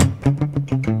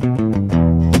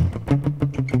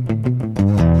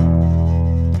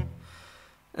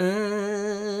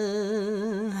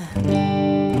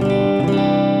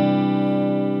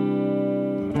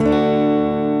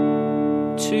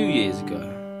 2 years ago.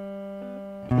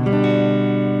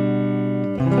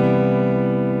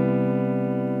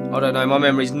 I don't know, my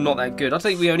memory's not that good. I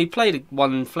think we only played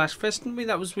one Flashfest, didn't we?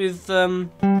 That was with Tom.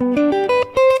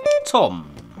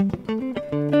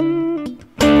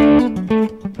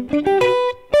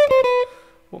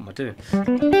 What am I doing?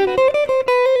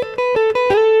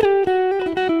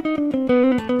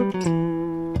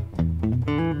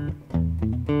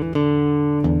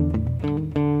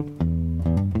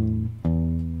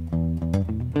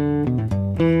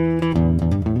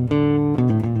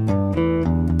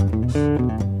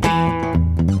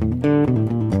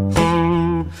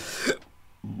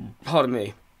 Pardon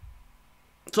me.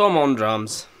 Tom on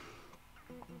drums.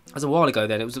 That was a while ago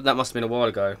then. That must have been a while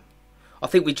ago. I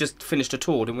think we just finished a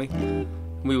tour, didn't we?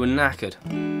 We were knackered.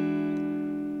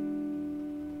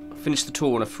 Finished the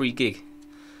tour on a free gig.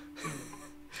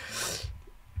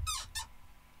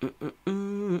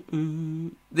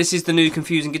 This is the new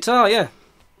confusing guitar, yeah.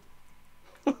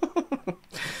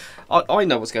 I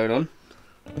know what's going on.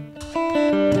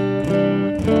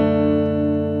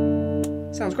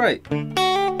 Sounds great.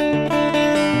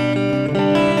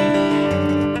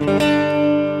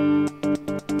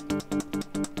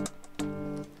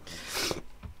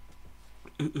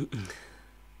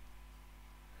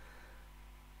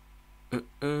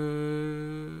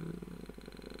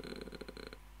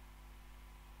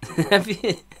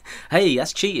 Hey,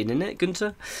 that's cheating, isn't it,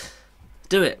 Gunter?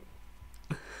 Do it.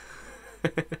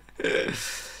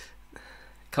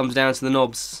 Comes down to the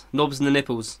knobs and the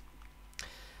nipples.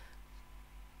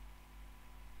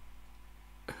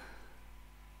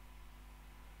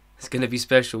 It's gonna be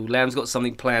special. Lamb's got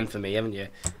something planned for me, haven't you?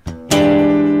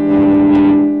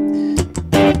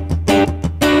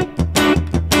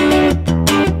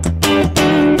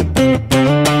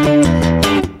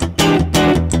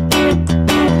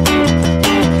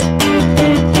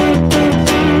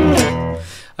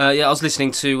 Yeah, I was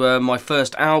listening to my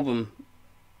first album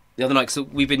the other night,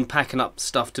 because we've been packing up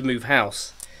stuff to move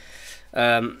house.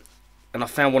 And I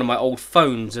found one of my old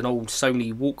phones, an old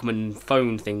Sony Walkman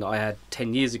phone thing that I had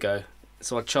 10 years ago.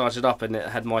 So I charged it up and it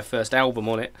had my first album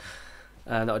on it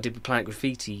that I did with Planet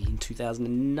Graffiti in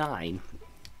 2009.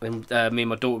 And me and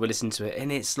my daughter were listening to it,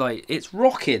 and it's like, it's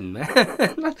rocking,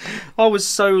 man. I was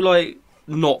so, like,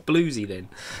 not bluesy then.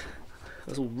 It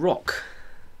was all rock.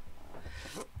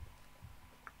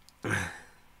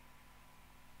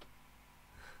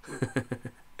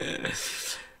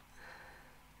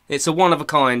 It's a one of a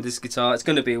kind, this guitar. It's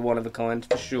going to be a one of a kind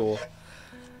for sure.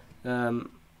 I'm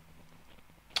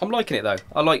liking it though.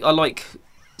 I like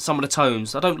some of the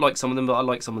tones. I don't like some of them, but I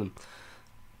like some of them.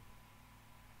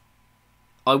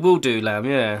 I will do, Lamb,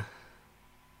 yeah.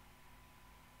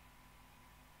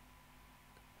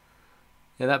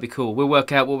 Yeah, that'd be cool. We'll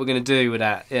work out what we're going to do with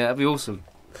that. Yeah, that'd be awesome.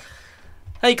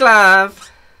 Hey,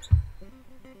 Glav!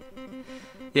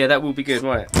 Yeah, that will be good,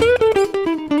 right?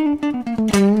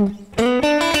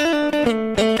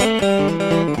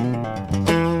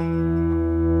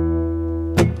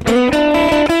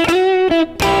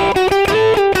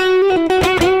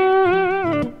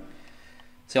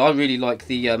 So I really like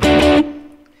the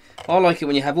I like it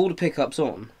when you have all the pickups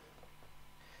on.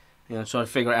 Yeah, I'm trying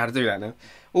to figure out how to do that now.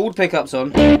 All the pickups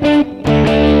on, and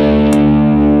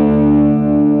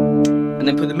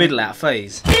then put the middle out of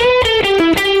phase.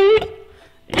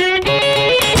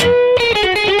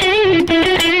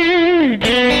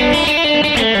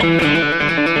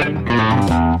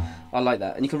 I like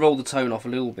that, and you can roll the tone off a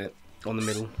little bit on the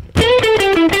middle.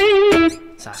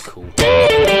 So that's cool.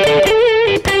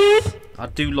 I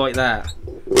do like that.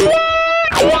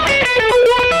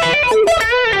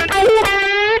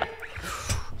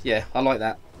 Yeah, I like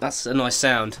that. That's a nice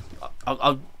sound.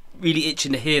 I'm really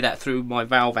itching to hear that through my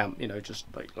valve amp, you know, just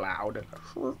like loud.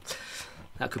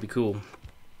 That could be cool.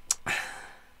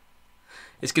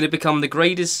 It's going to become the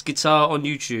greatest guitar on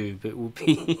YouTube. It will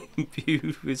be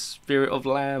imbued with Spirit of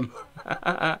Lamb.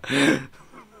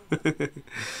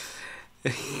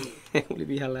 It will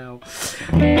be halal.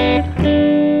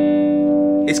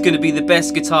 It's going to be the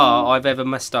best guitar I've ever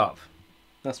messed up.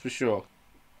 That's for sure.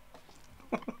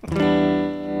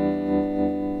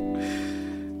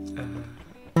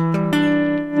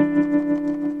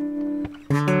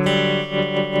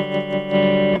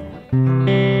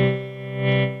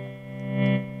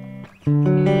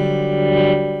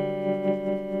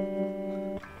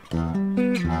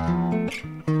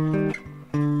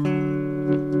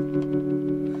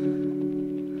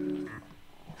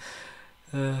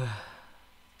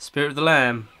 Spirit of the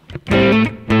Lamb.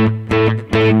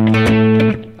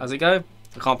 How's it go?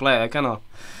 I can't play it, can I?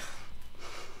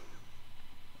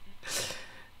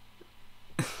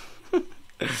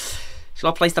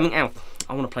 Shall I play something else?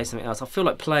 I want to play something else. I feel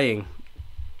like playing.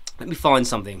 Let me find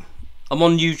something. I'm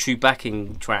on YouTube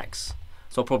backing tracks,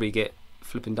 so I'll probably get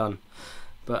flipping done.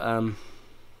 But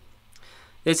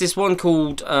there's this one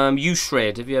called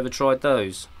U-Shred. Have you ever tried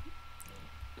those?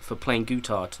 For playing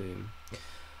guitar to.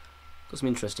 Got some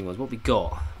interesting ones. What we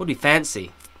got? What do we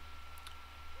fancy?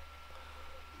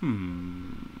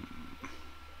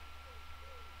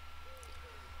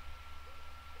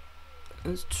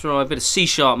 Let's try a bit of C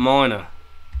sharp minor.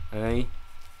 Eh?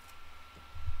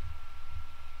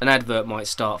 An advert might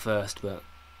start first, but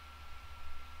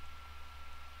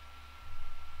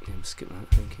yeah, we'll skip that.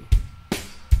 Thank you.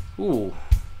 Ooh.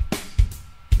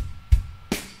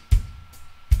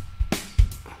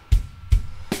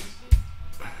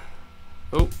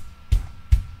 Oh.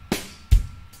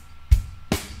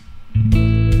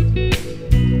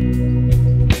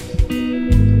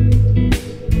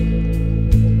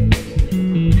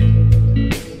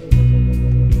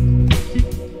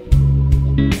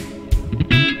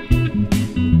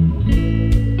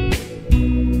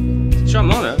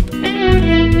 Jump on it.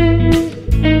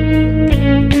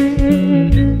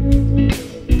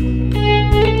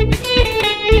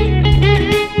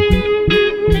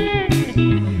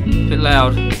 Bit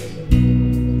loud.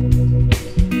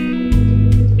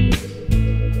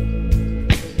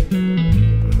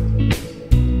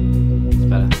 It's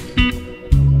better.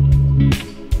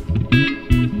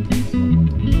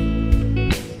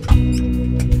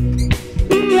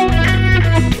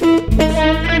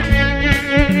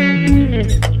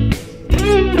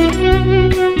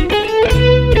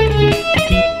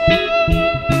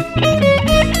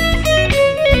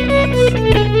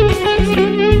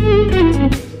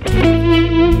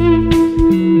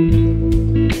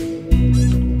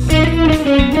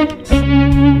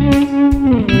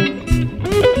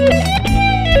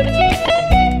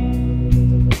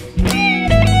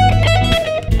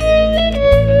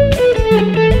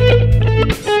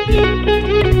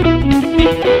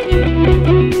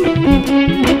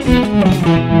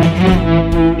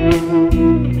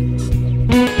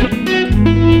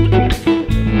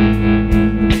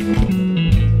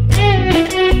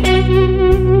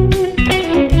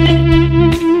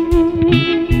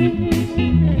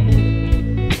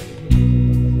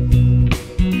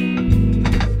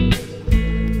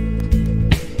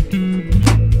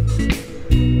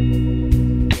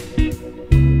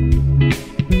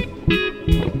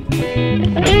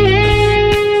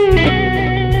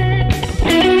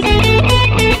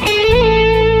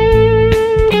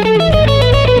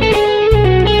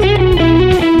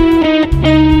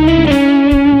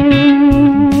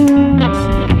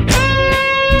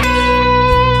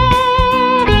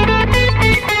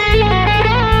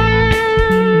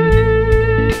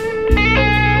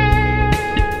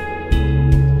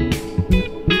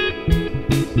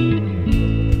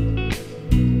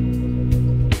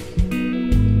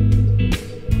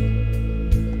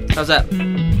 How's that?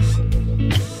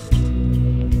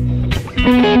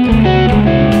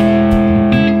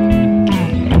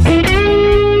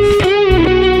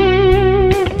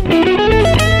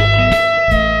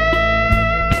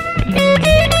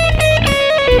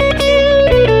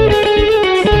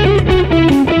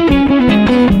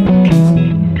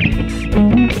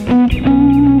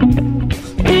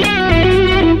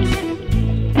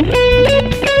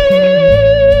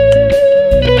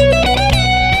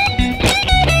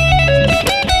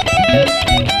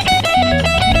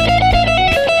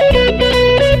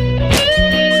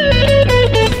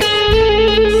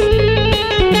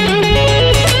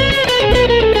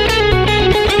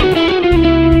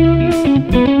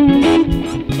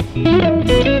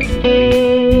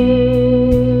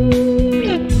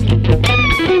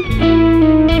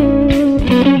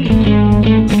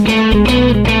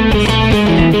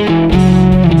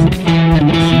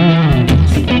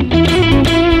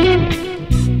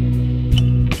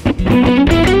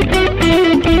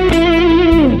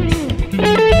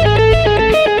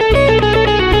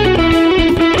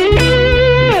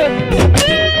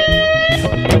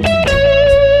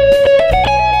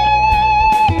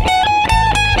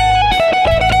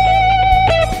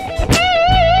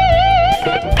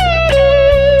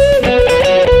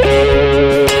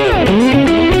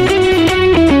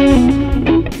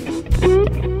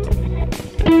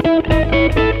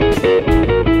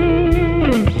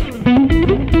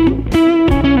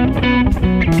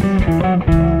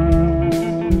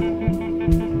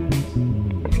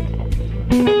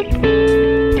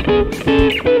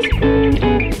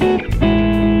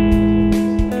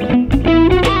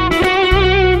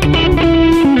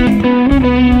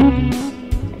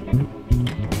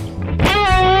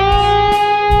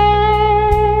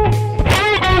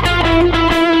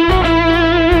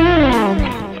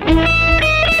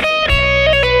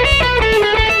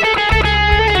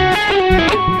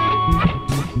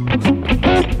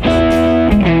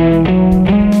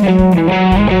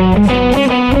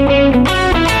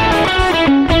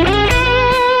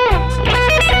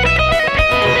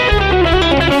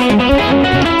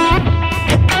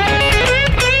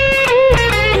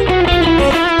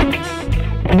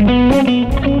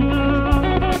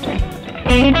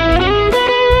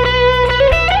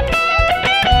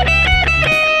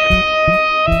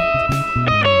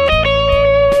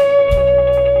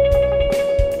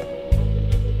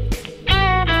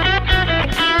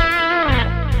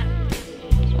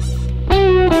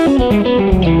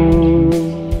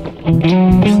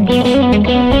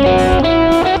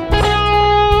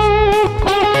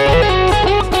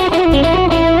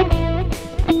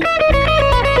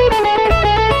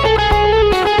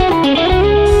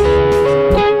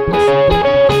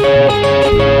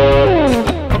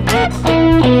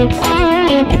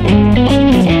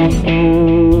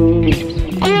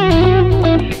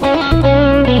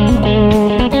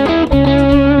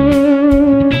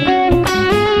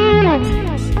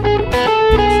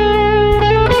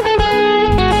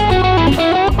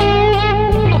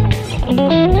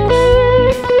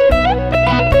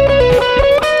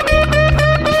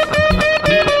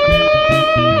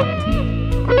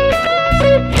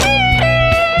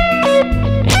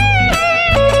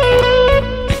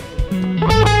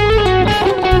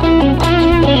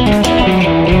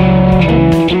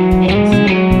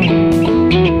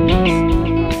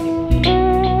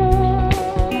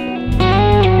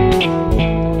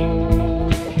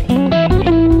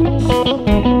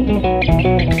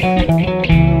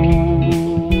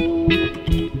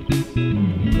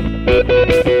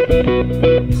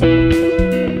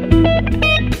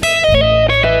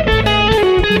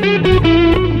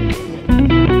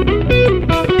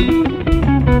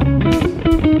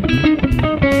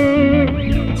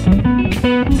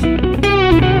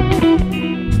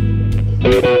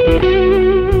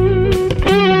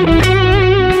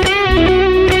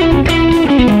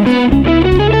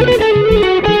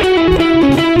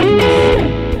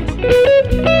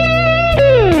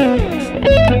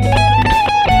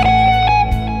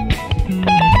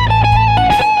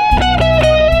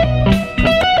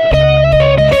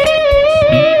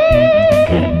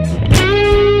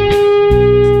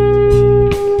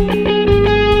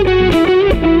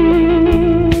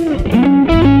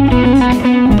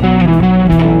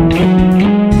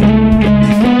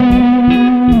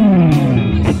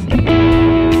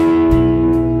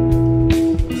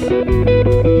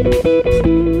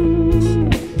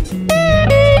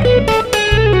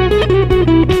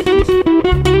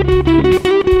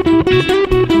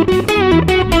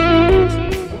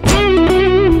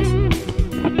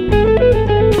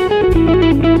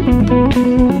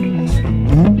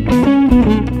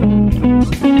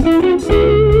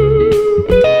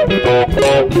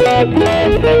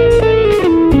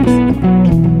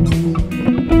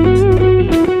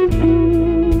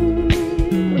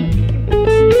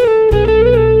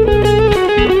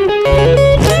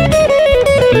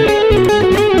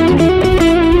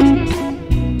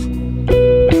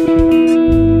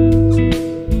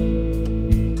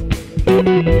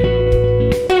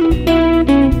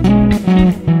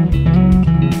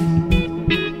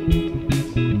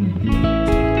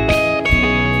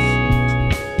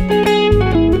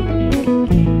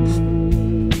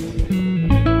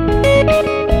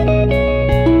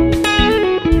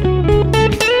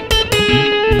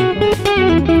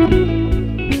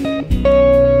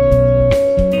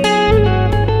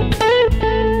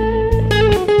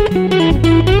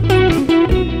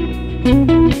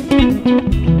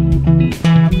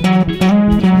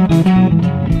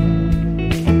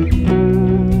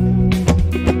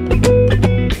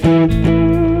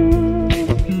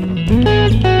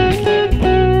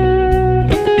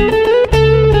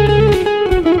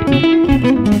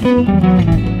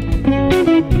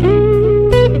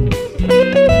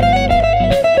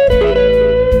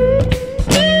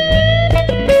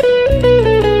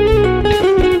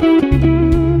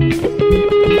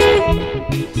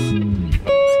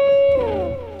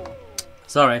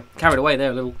 Sorry, carried away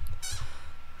there a little.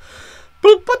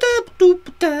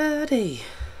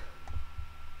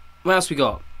 What else we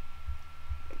got?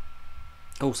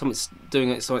 Oh, something's doing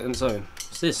it on its own.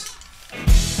 What's this?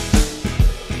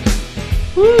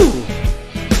 Woo!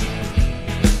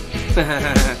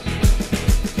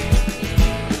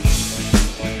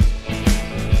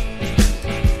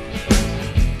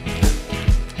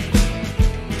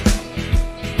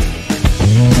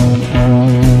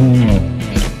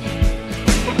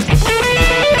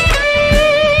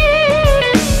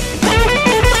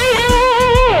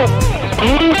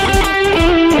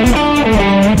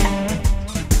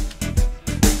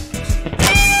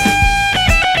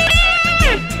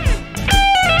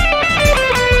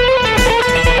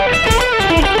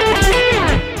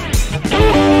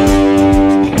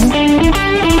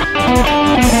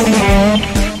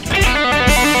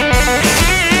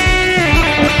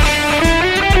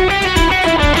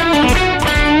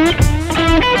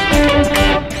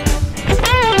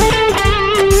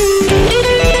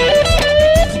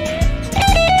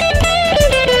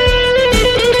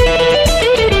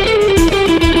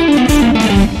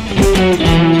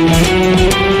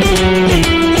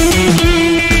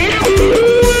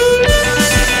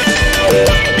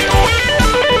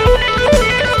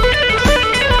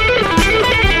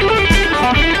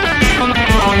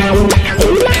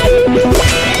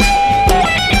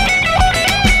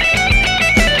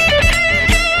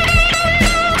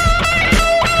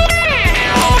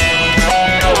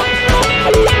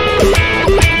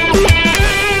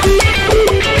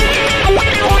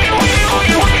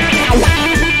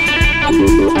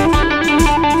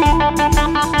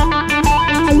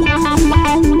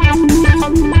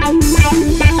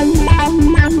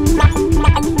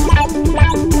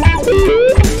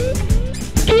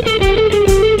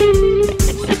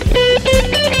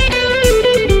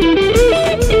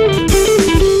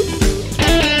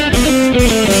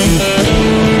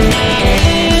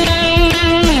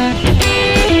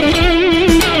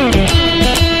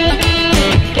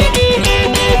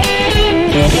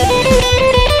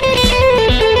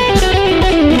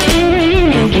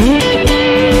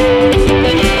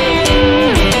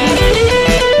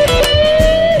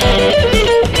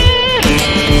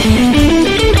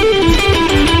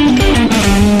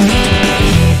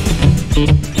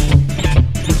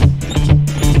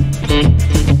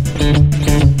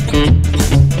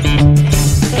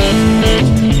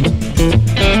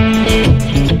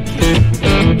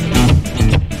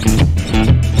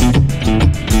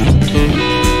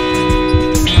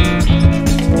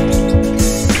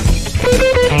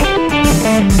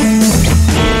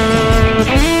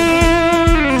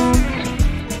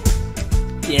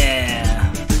 Yeah.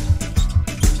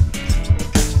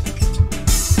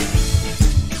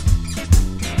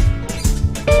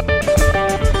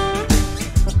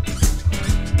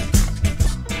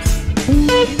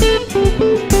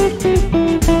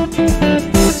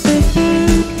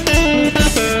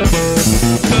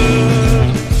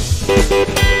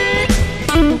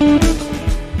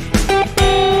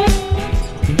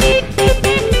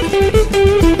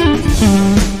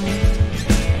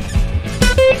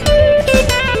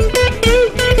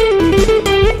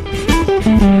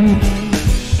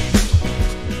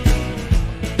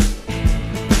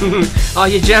 Oh,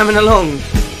 you're jamming along.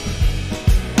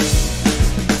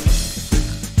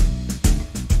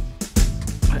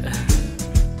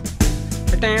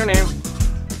 Down now.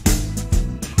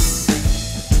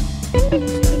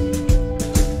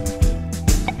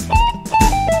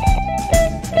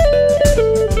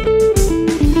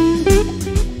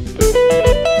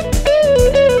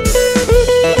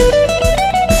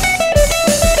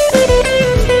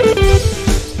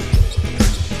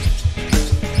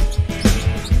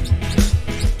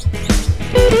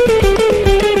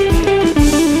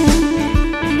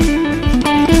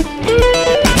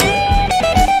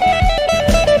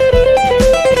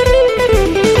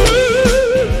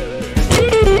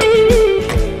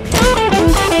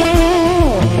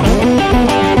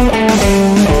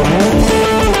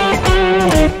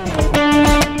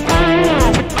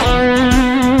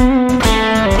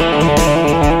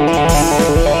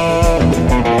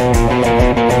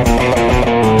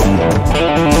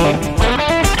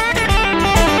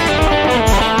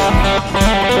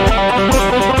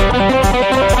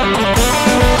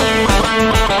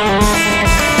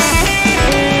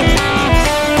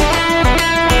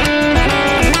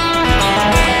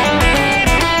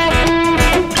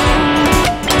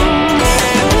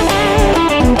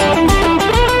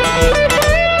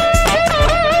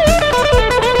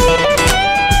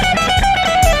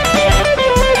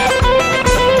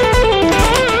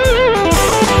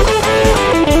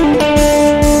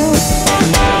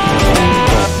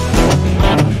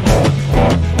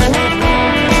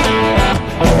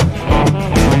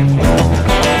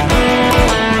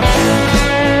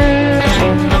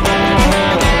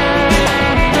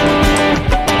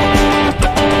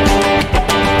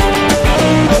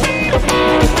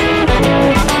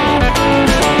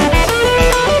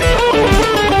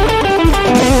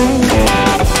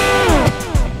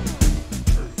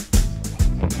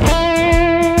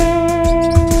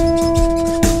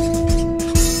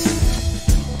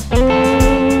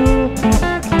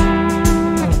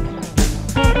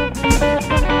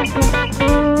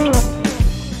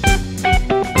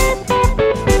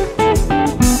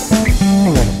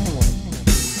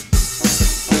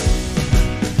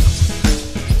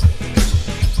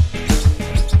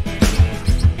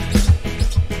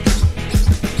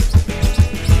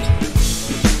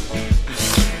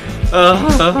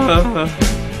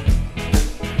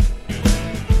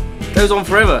 Goes on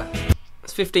forever.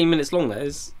 It's 15 minutes long, that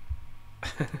is.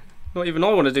 Not even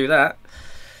I want to do that.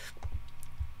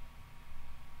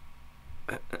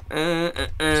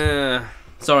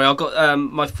 Sorry, I got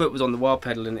my foot was on the wah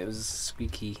pedal and it was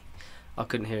squeaky. I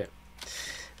couldn't hear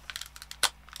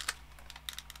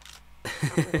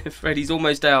it. Freddie's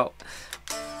almost out.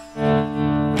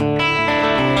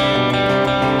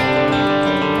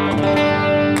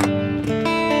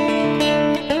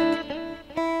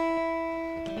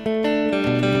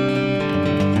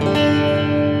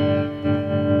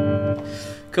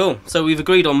 Cool, so we've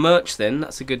agreed on merch then,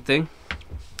 that's a good thing.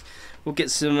 We'll get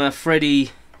some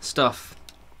Freddie stuff.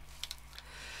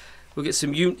 We'll get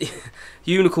some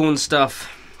unicorn stuff.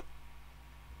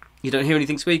 You don't hear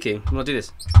anything squeaking when I do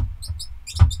this?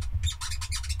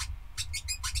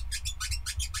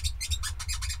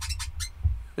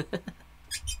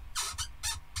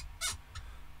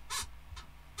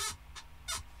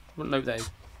 What note that is?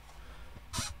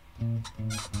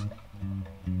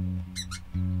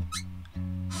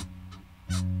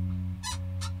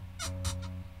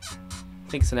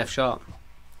 I think it's an F sharp.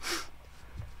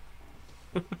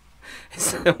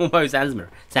 It's almost asthma.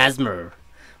 It's asthma.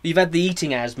 You've had the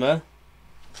eating asthma.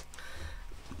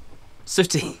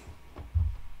 Sooty.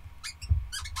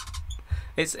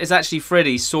 It's actually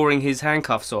Freddie sawing his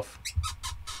handcuffs off.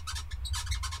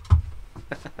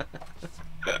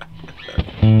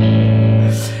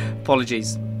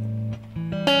 Apologies.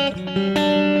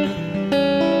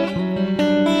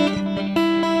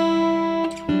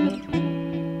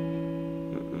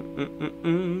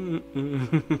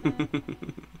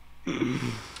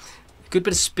 A good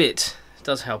bit of spit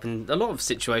does help in a lot of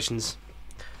situations.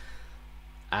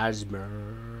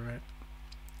 Asthma.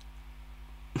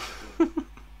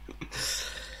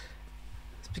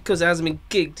 because it hasn't been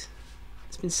gigged.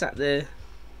 It's been sat there.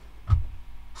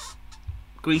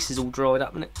 Grease is all dried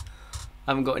up, isn't it?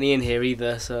 I haven't got any in here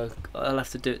either, so I'll have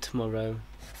to do it tomorrow.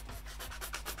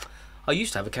 I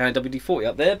used to have a can of WD-40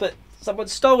 up there, but someone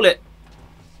stole it.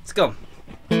 It's gone.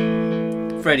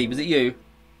 Freddie, was it you?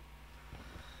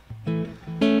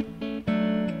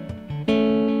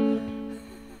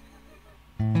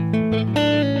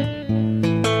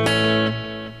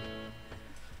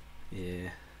 Yeah.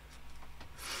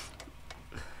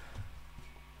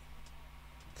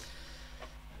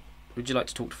 Would you like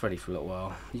to talk to Freddie for a little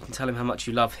while? You can tell him how much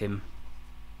you love him.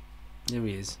 There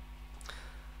he is.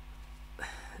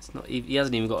 It's not. He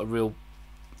hasn't even got a real.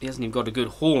 He hasn't even got a good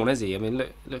horn, has he? I mean,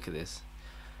 look at this.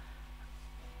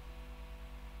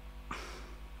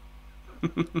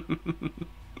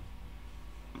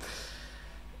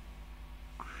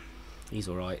 He's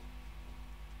all right.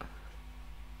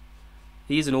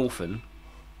 He is an orphan.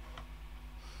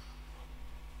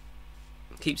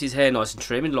 Keeps his hair nice and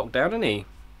trim in lockdown, doesn't he?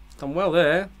 Done well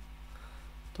there.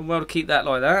 Done well to keep that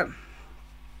like that.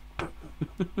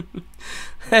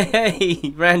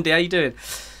 Hey, Randy, how you doing?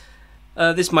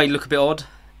 This may look a bit odd,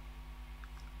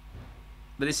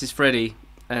 but this is Freddie,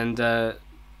 and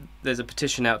there's a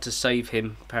petition out to save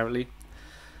him, apparently.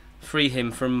 Free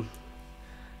him from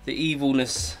the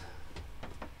evilness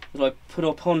that I put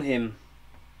upon him.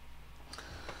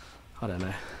 I don't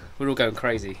know. We're all going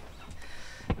crazy.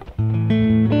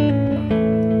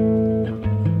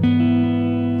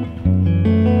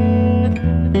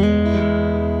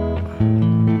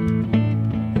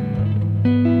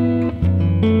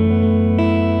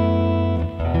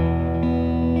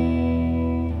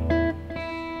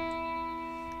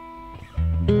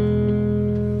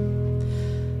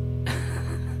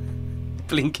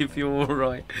 Blink if you're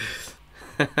alright.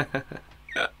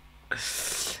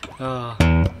 Oh.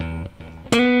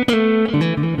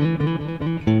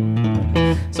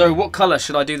 So what colour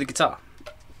should I do the guitar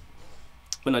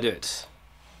when I do it?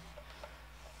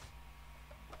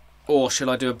 Or should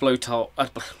I do a blowtorch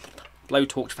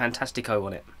Fantastico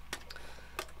on it?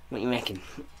 What do you reckon?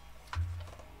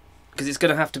 Because it's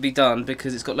going to have to be done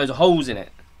because it's got loads of holes in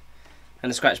it. And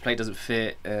the scratch plate doesn't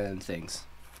fit and things.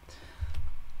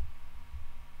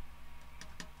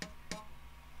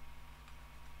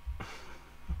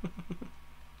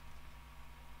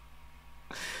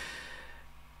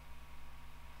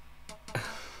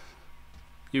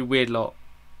 You weird lot.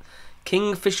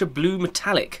 Kingfisher Blue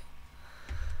Metallic.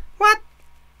 What?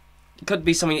 It could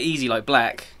be something easy like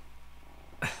black.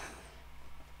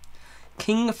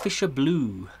 Kingfisher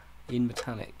Blue in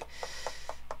metallic.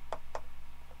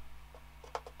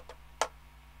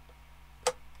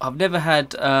 I've never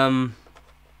had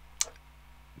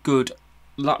good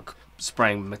luck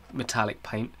spraying metallic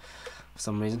paint for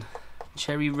some reason.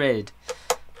 Cherry red.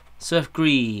 Surf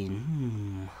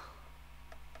green.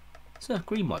 Surf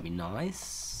green might be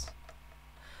nice.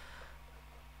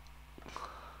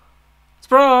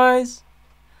 Surprise!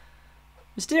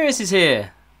 Mysterious is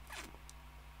here.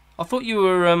 I thought you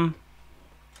were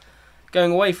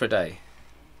going away for a day.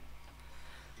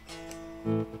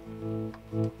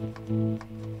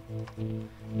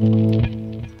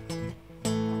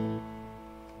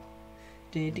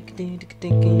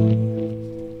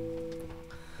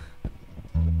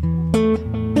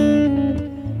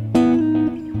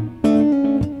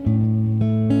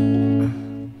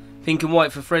 Pink and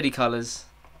white for Freddy colours.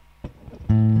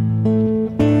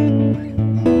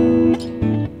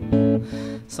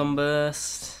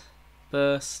 Sunburst.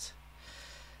 Burst.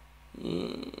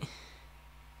 Yeah.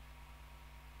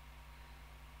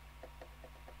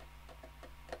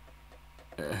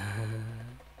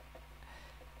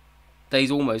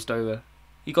 Day's almost over.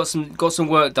 You got some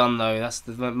work done though. That's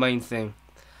the main thing.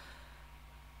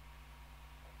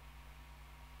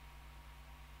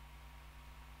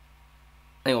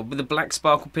 Hang on, with the black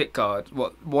sparkle pick guard,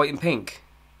 what, white and pink?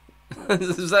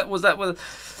 was that?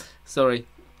 Sorry.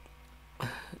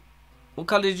 What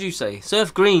colour did you say?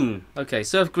 Surf green. Okay,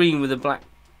 surf green with a black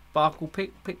sparkle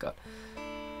pick guard.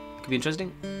 Could be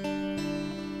interesting.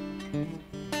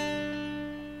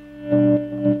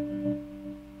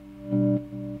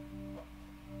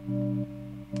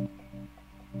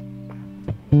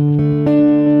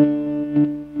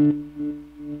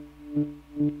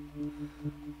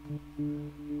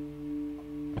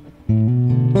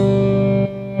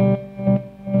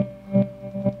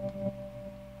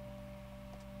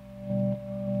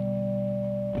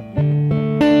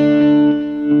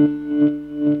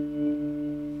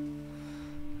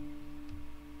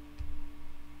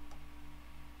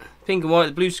 Pink and white,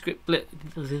 the blue script. I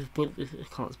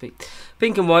can't speak.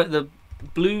 Pink and white, the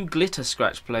blue glitter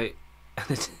scratch plate, and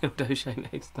a dildo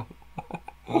shaped egg stop.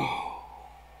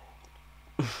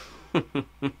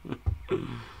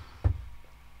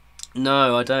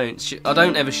 No, I don't. I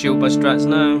don't ever shield my strats,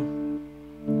 no.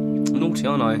 Naughty,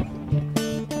 aren't I?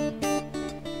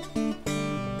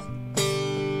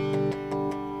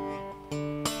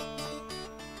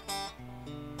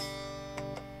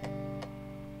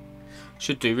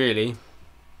 Should do, really.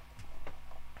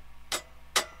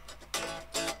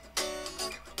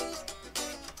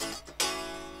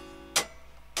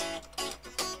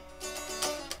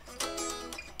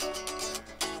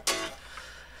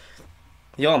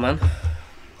 Yeah, man.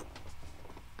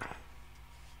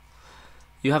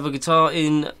 You have a guitar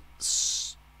in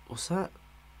what's that?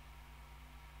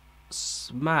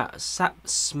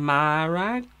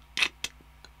 Smaragd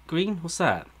green? What's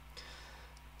that?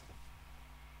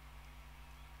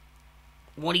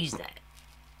 What is that?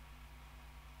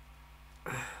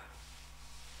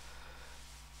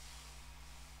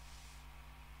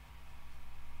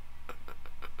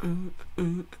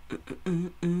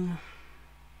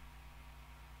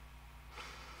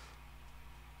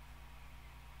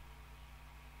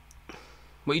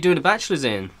 What are you doing a bachelor's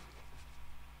in?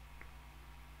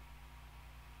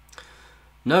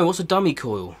 No, what's a dummy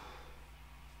coil?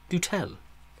 Do tell.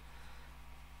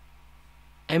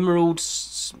 Emerald...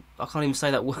 I can't even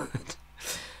say that word.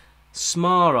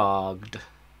 Smaragd.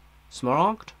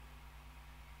 Smaragd?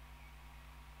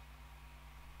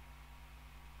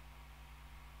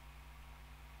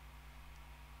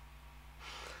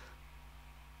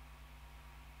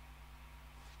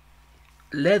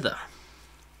 Leather.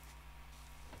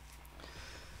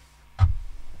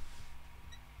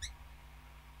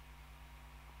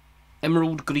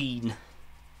 Emerald green.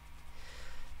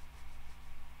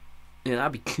 Yeah,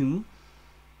 that'd be cool.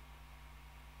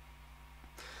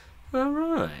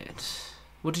 Alright.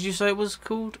 What did you say it was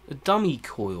called? A dummy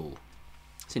coil.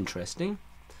 That's interesting.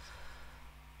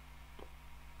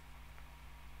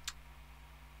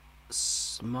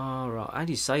 Smaragd. How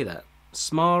do you say that?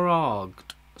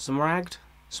 Smaragd. Smaragd?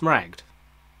 Smaragd.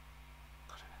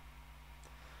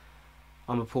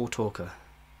 I'm a poor talker.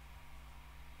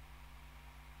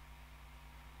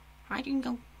 I can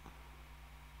go.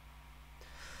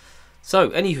 So,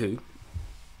 anywho,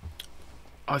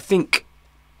 I think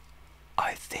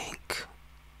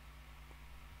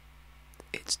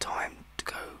it's time to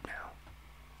go now.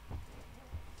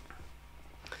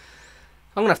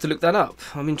 I'm gonna have to look that up.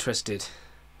 I'm interested.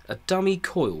 A dummy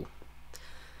coil.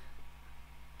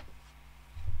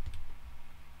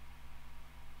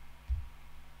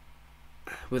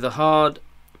 With a hard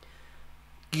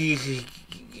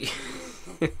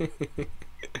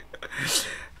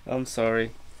I'm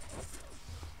sorry.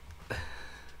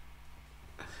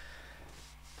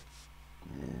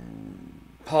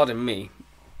 Pardon me.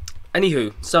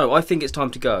 Anywho, so I think it's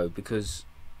time to go because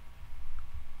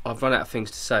I've run out of things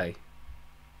to say,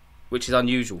 which is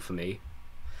unusual for me.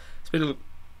 It's been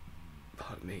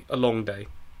a long day.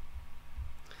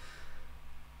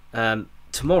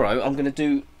 Tomorrow I'm going to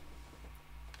do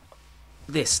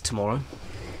this tomorrow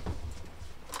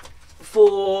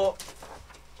for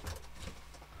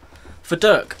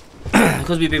Dirk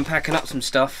because we've been packing up some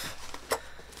stuff.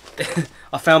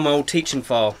 I found my old teaching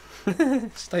file.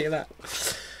 State of that.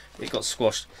 It got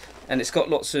squashed, and it's got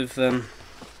lots of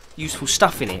useful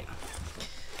stuff in it,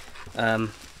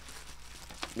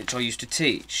 which I used to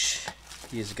teach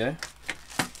years ago.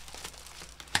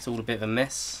 It's all a bit of a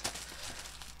mess.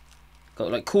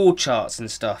 Got like chord charts and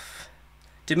stuff,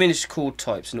 diminished chord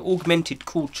types and augmented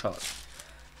chord charts,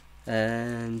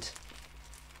 and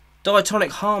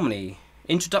diatonic harmony,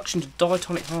 introduction to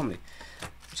diatonic harmony,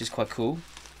 which is quite cool.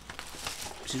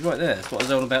 Which is right there. That's what I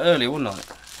was on about earlier, wasn't I?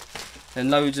 And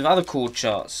loads of other chord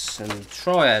charts and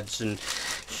triads and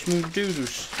smooth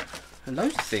doodles and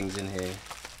loads of things in here.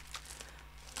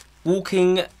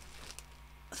 Walking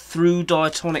through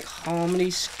diatonic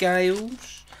harmony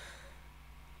scales.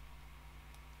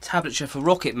 Tablature for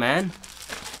Rocket Man.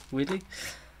 Weirdly.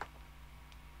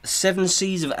 7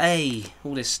 C's of A.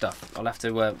 All this stuff. I'll have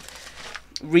to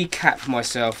recap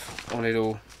myself on it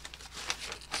all.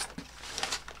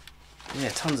 Yeah,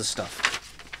 tons of stuff.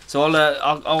 So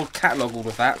I'll catalogue all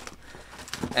of that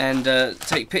and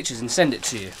take pictures and send it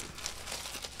to you.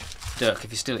 Dirk,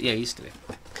 if you're still... Yeah, he's still here.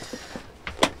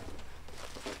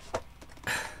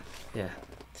 Yeah.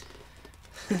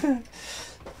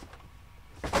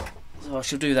 So I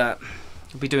shall do that.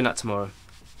 I'll be doing that tomorrow.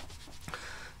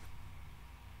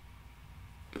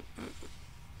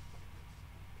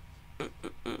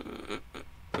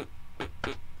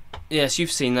 Yes,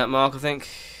 you've seen that, Mark, I think.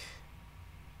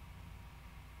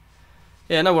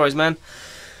 Yeah, no worries, man.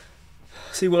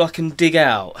 See what I can dig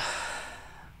out.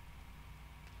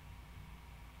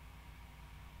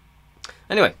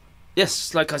 Anyway,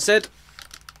 yes, like I said,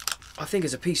 I think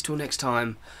it's a peace till next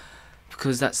time,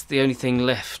 because that's the only thing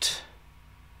left.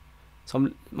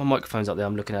 So my microphone's up there,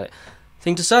 I'm looking at it.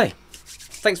 Thing to say.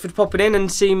 Thanks for popping in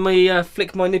and seeing me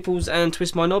flick my nipples and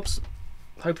twist my knobs.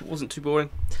 Hope it wasn't too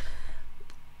boring.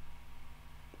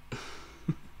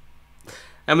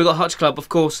 And we've got Hutch Club, of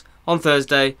course, on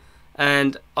Thursday,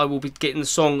 and I will be getting the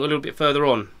song a little bit further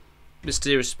on.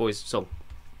 Mysterious Boys song.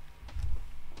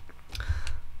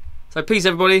 So peace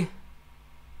everybody,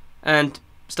 and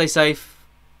stay safe,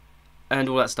 and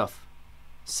all that stuff.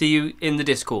 See you in the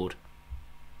Discord.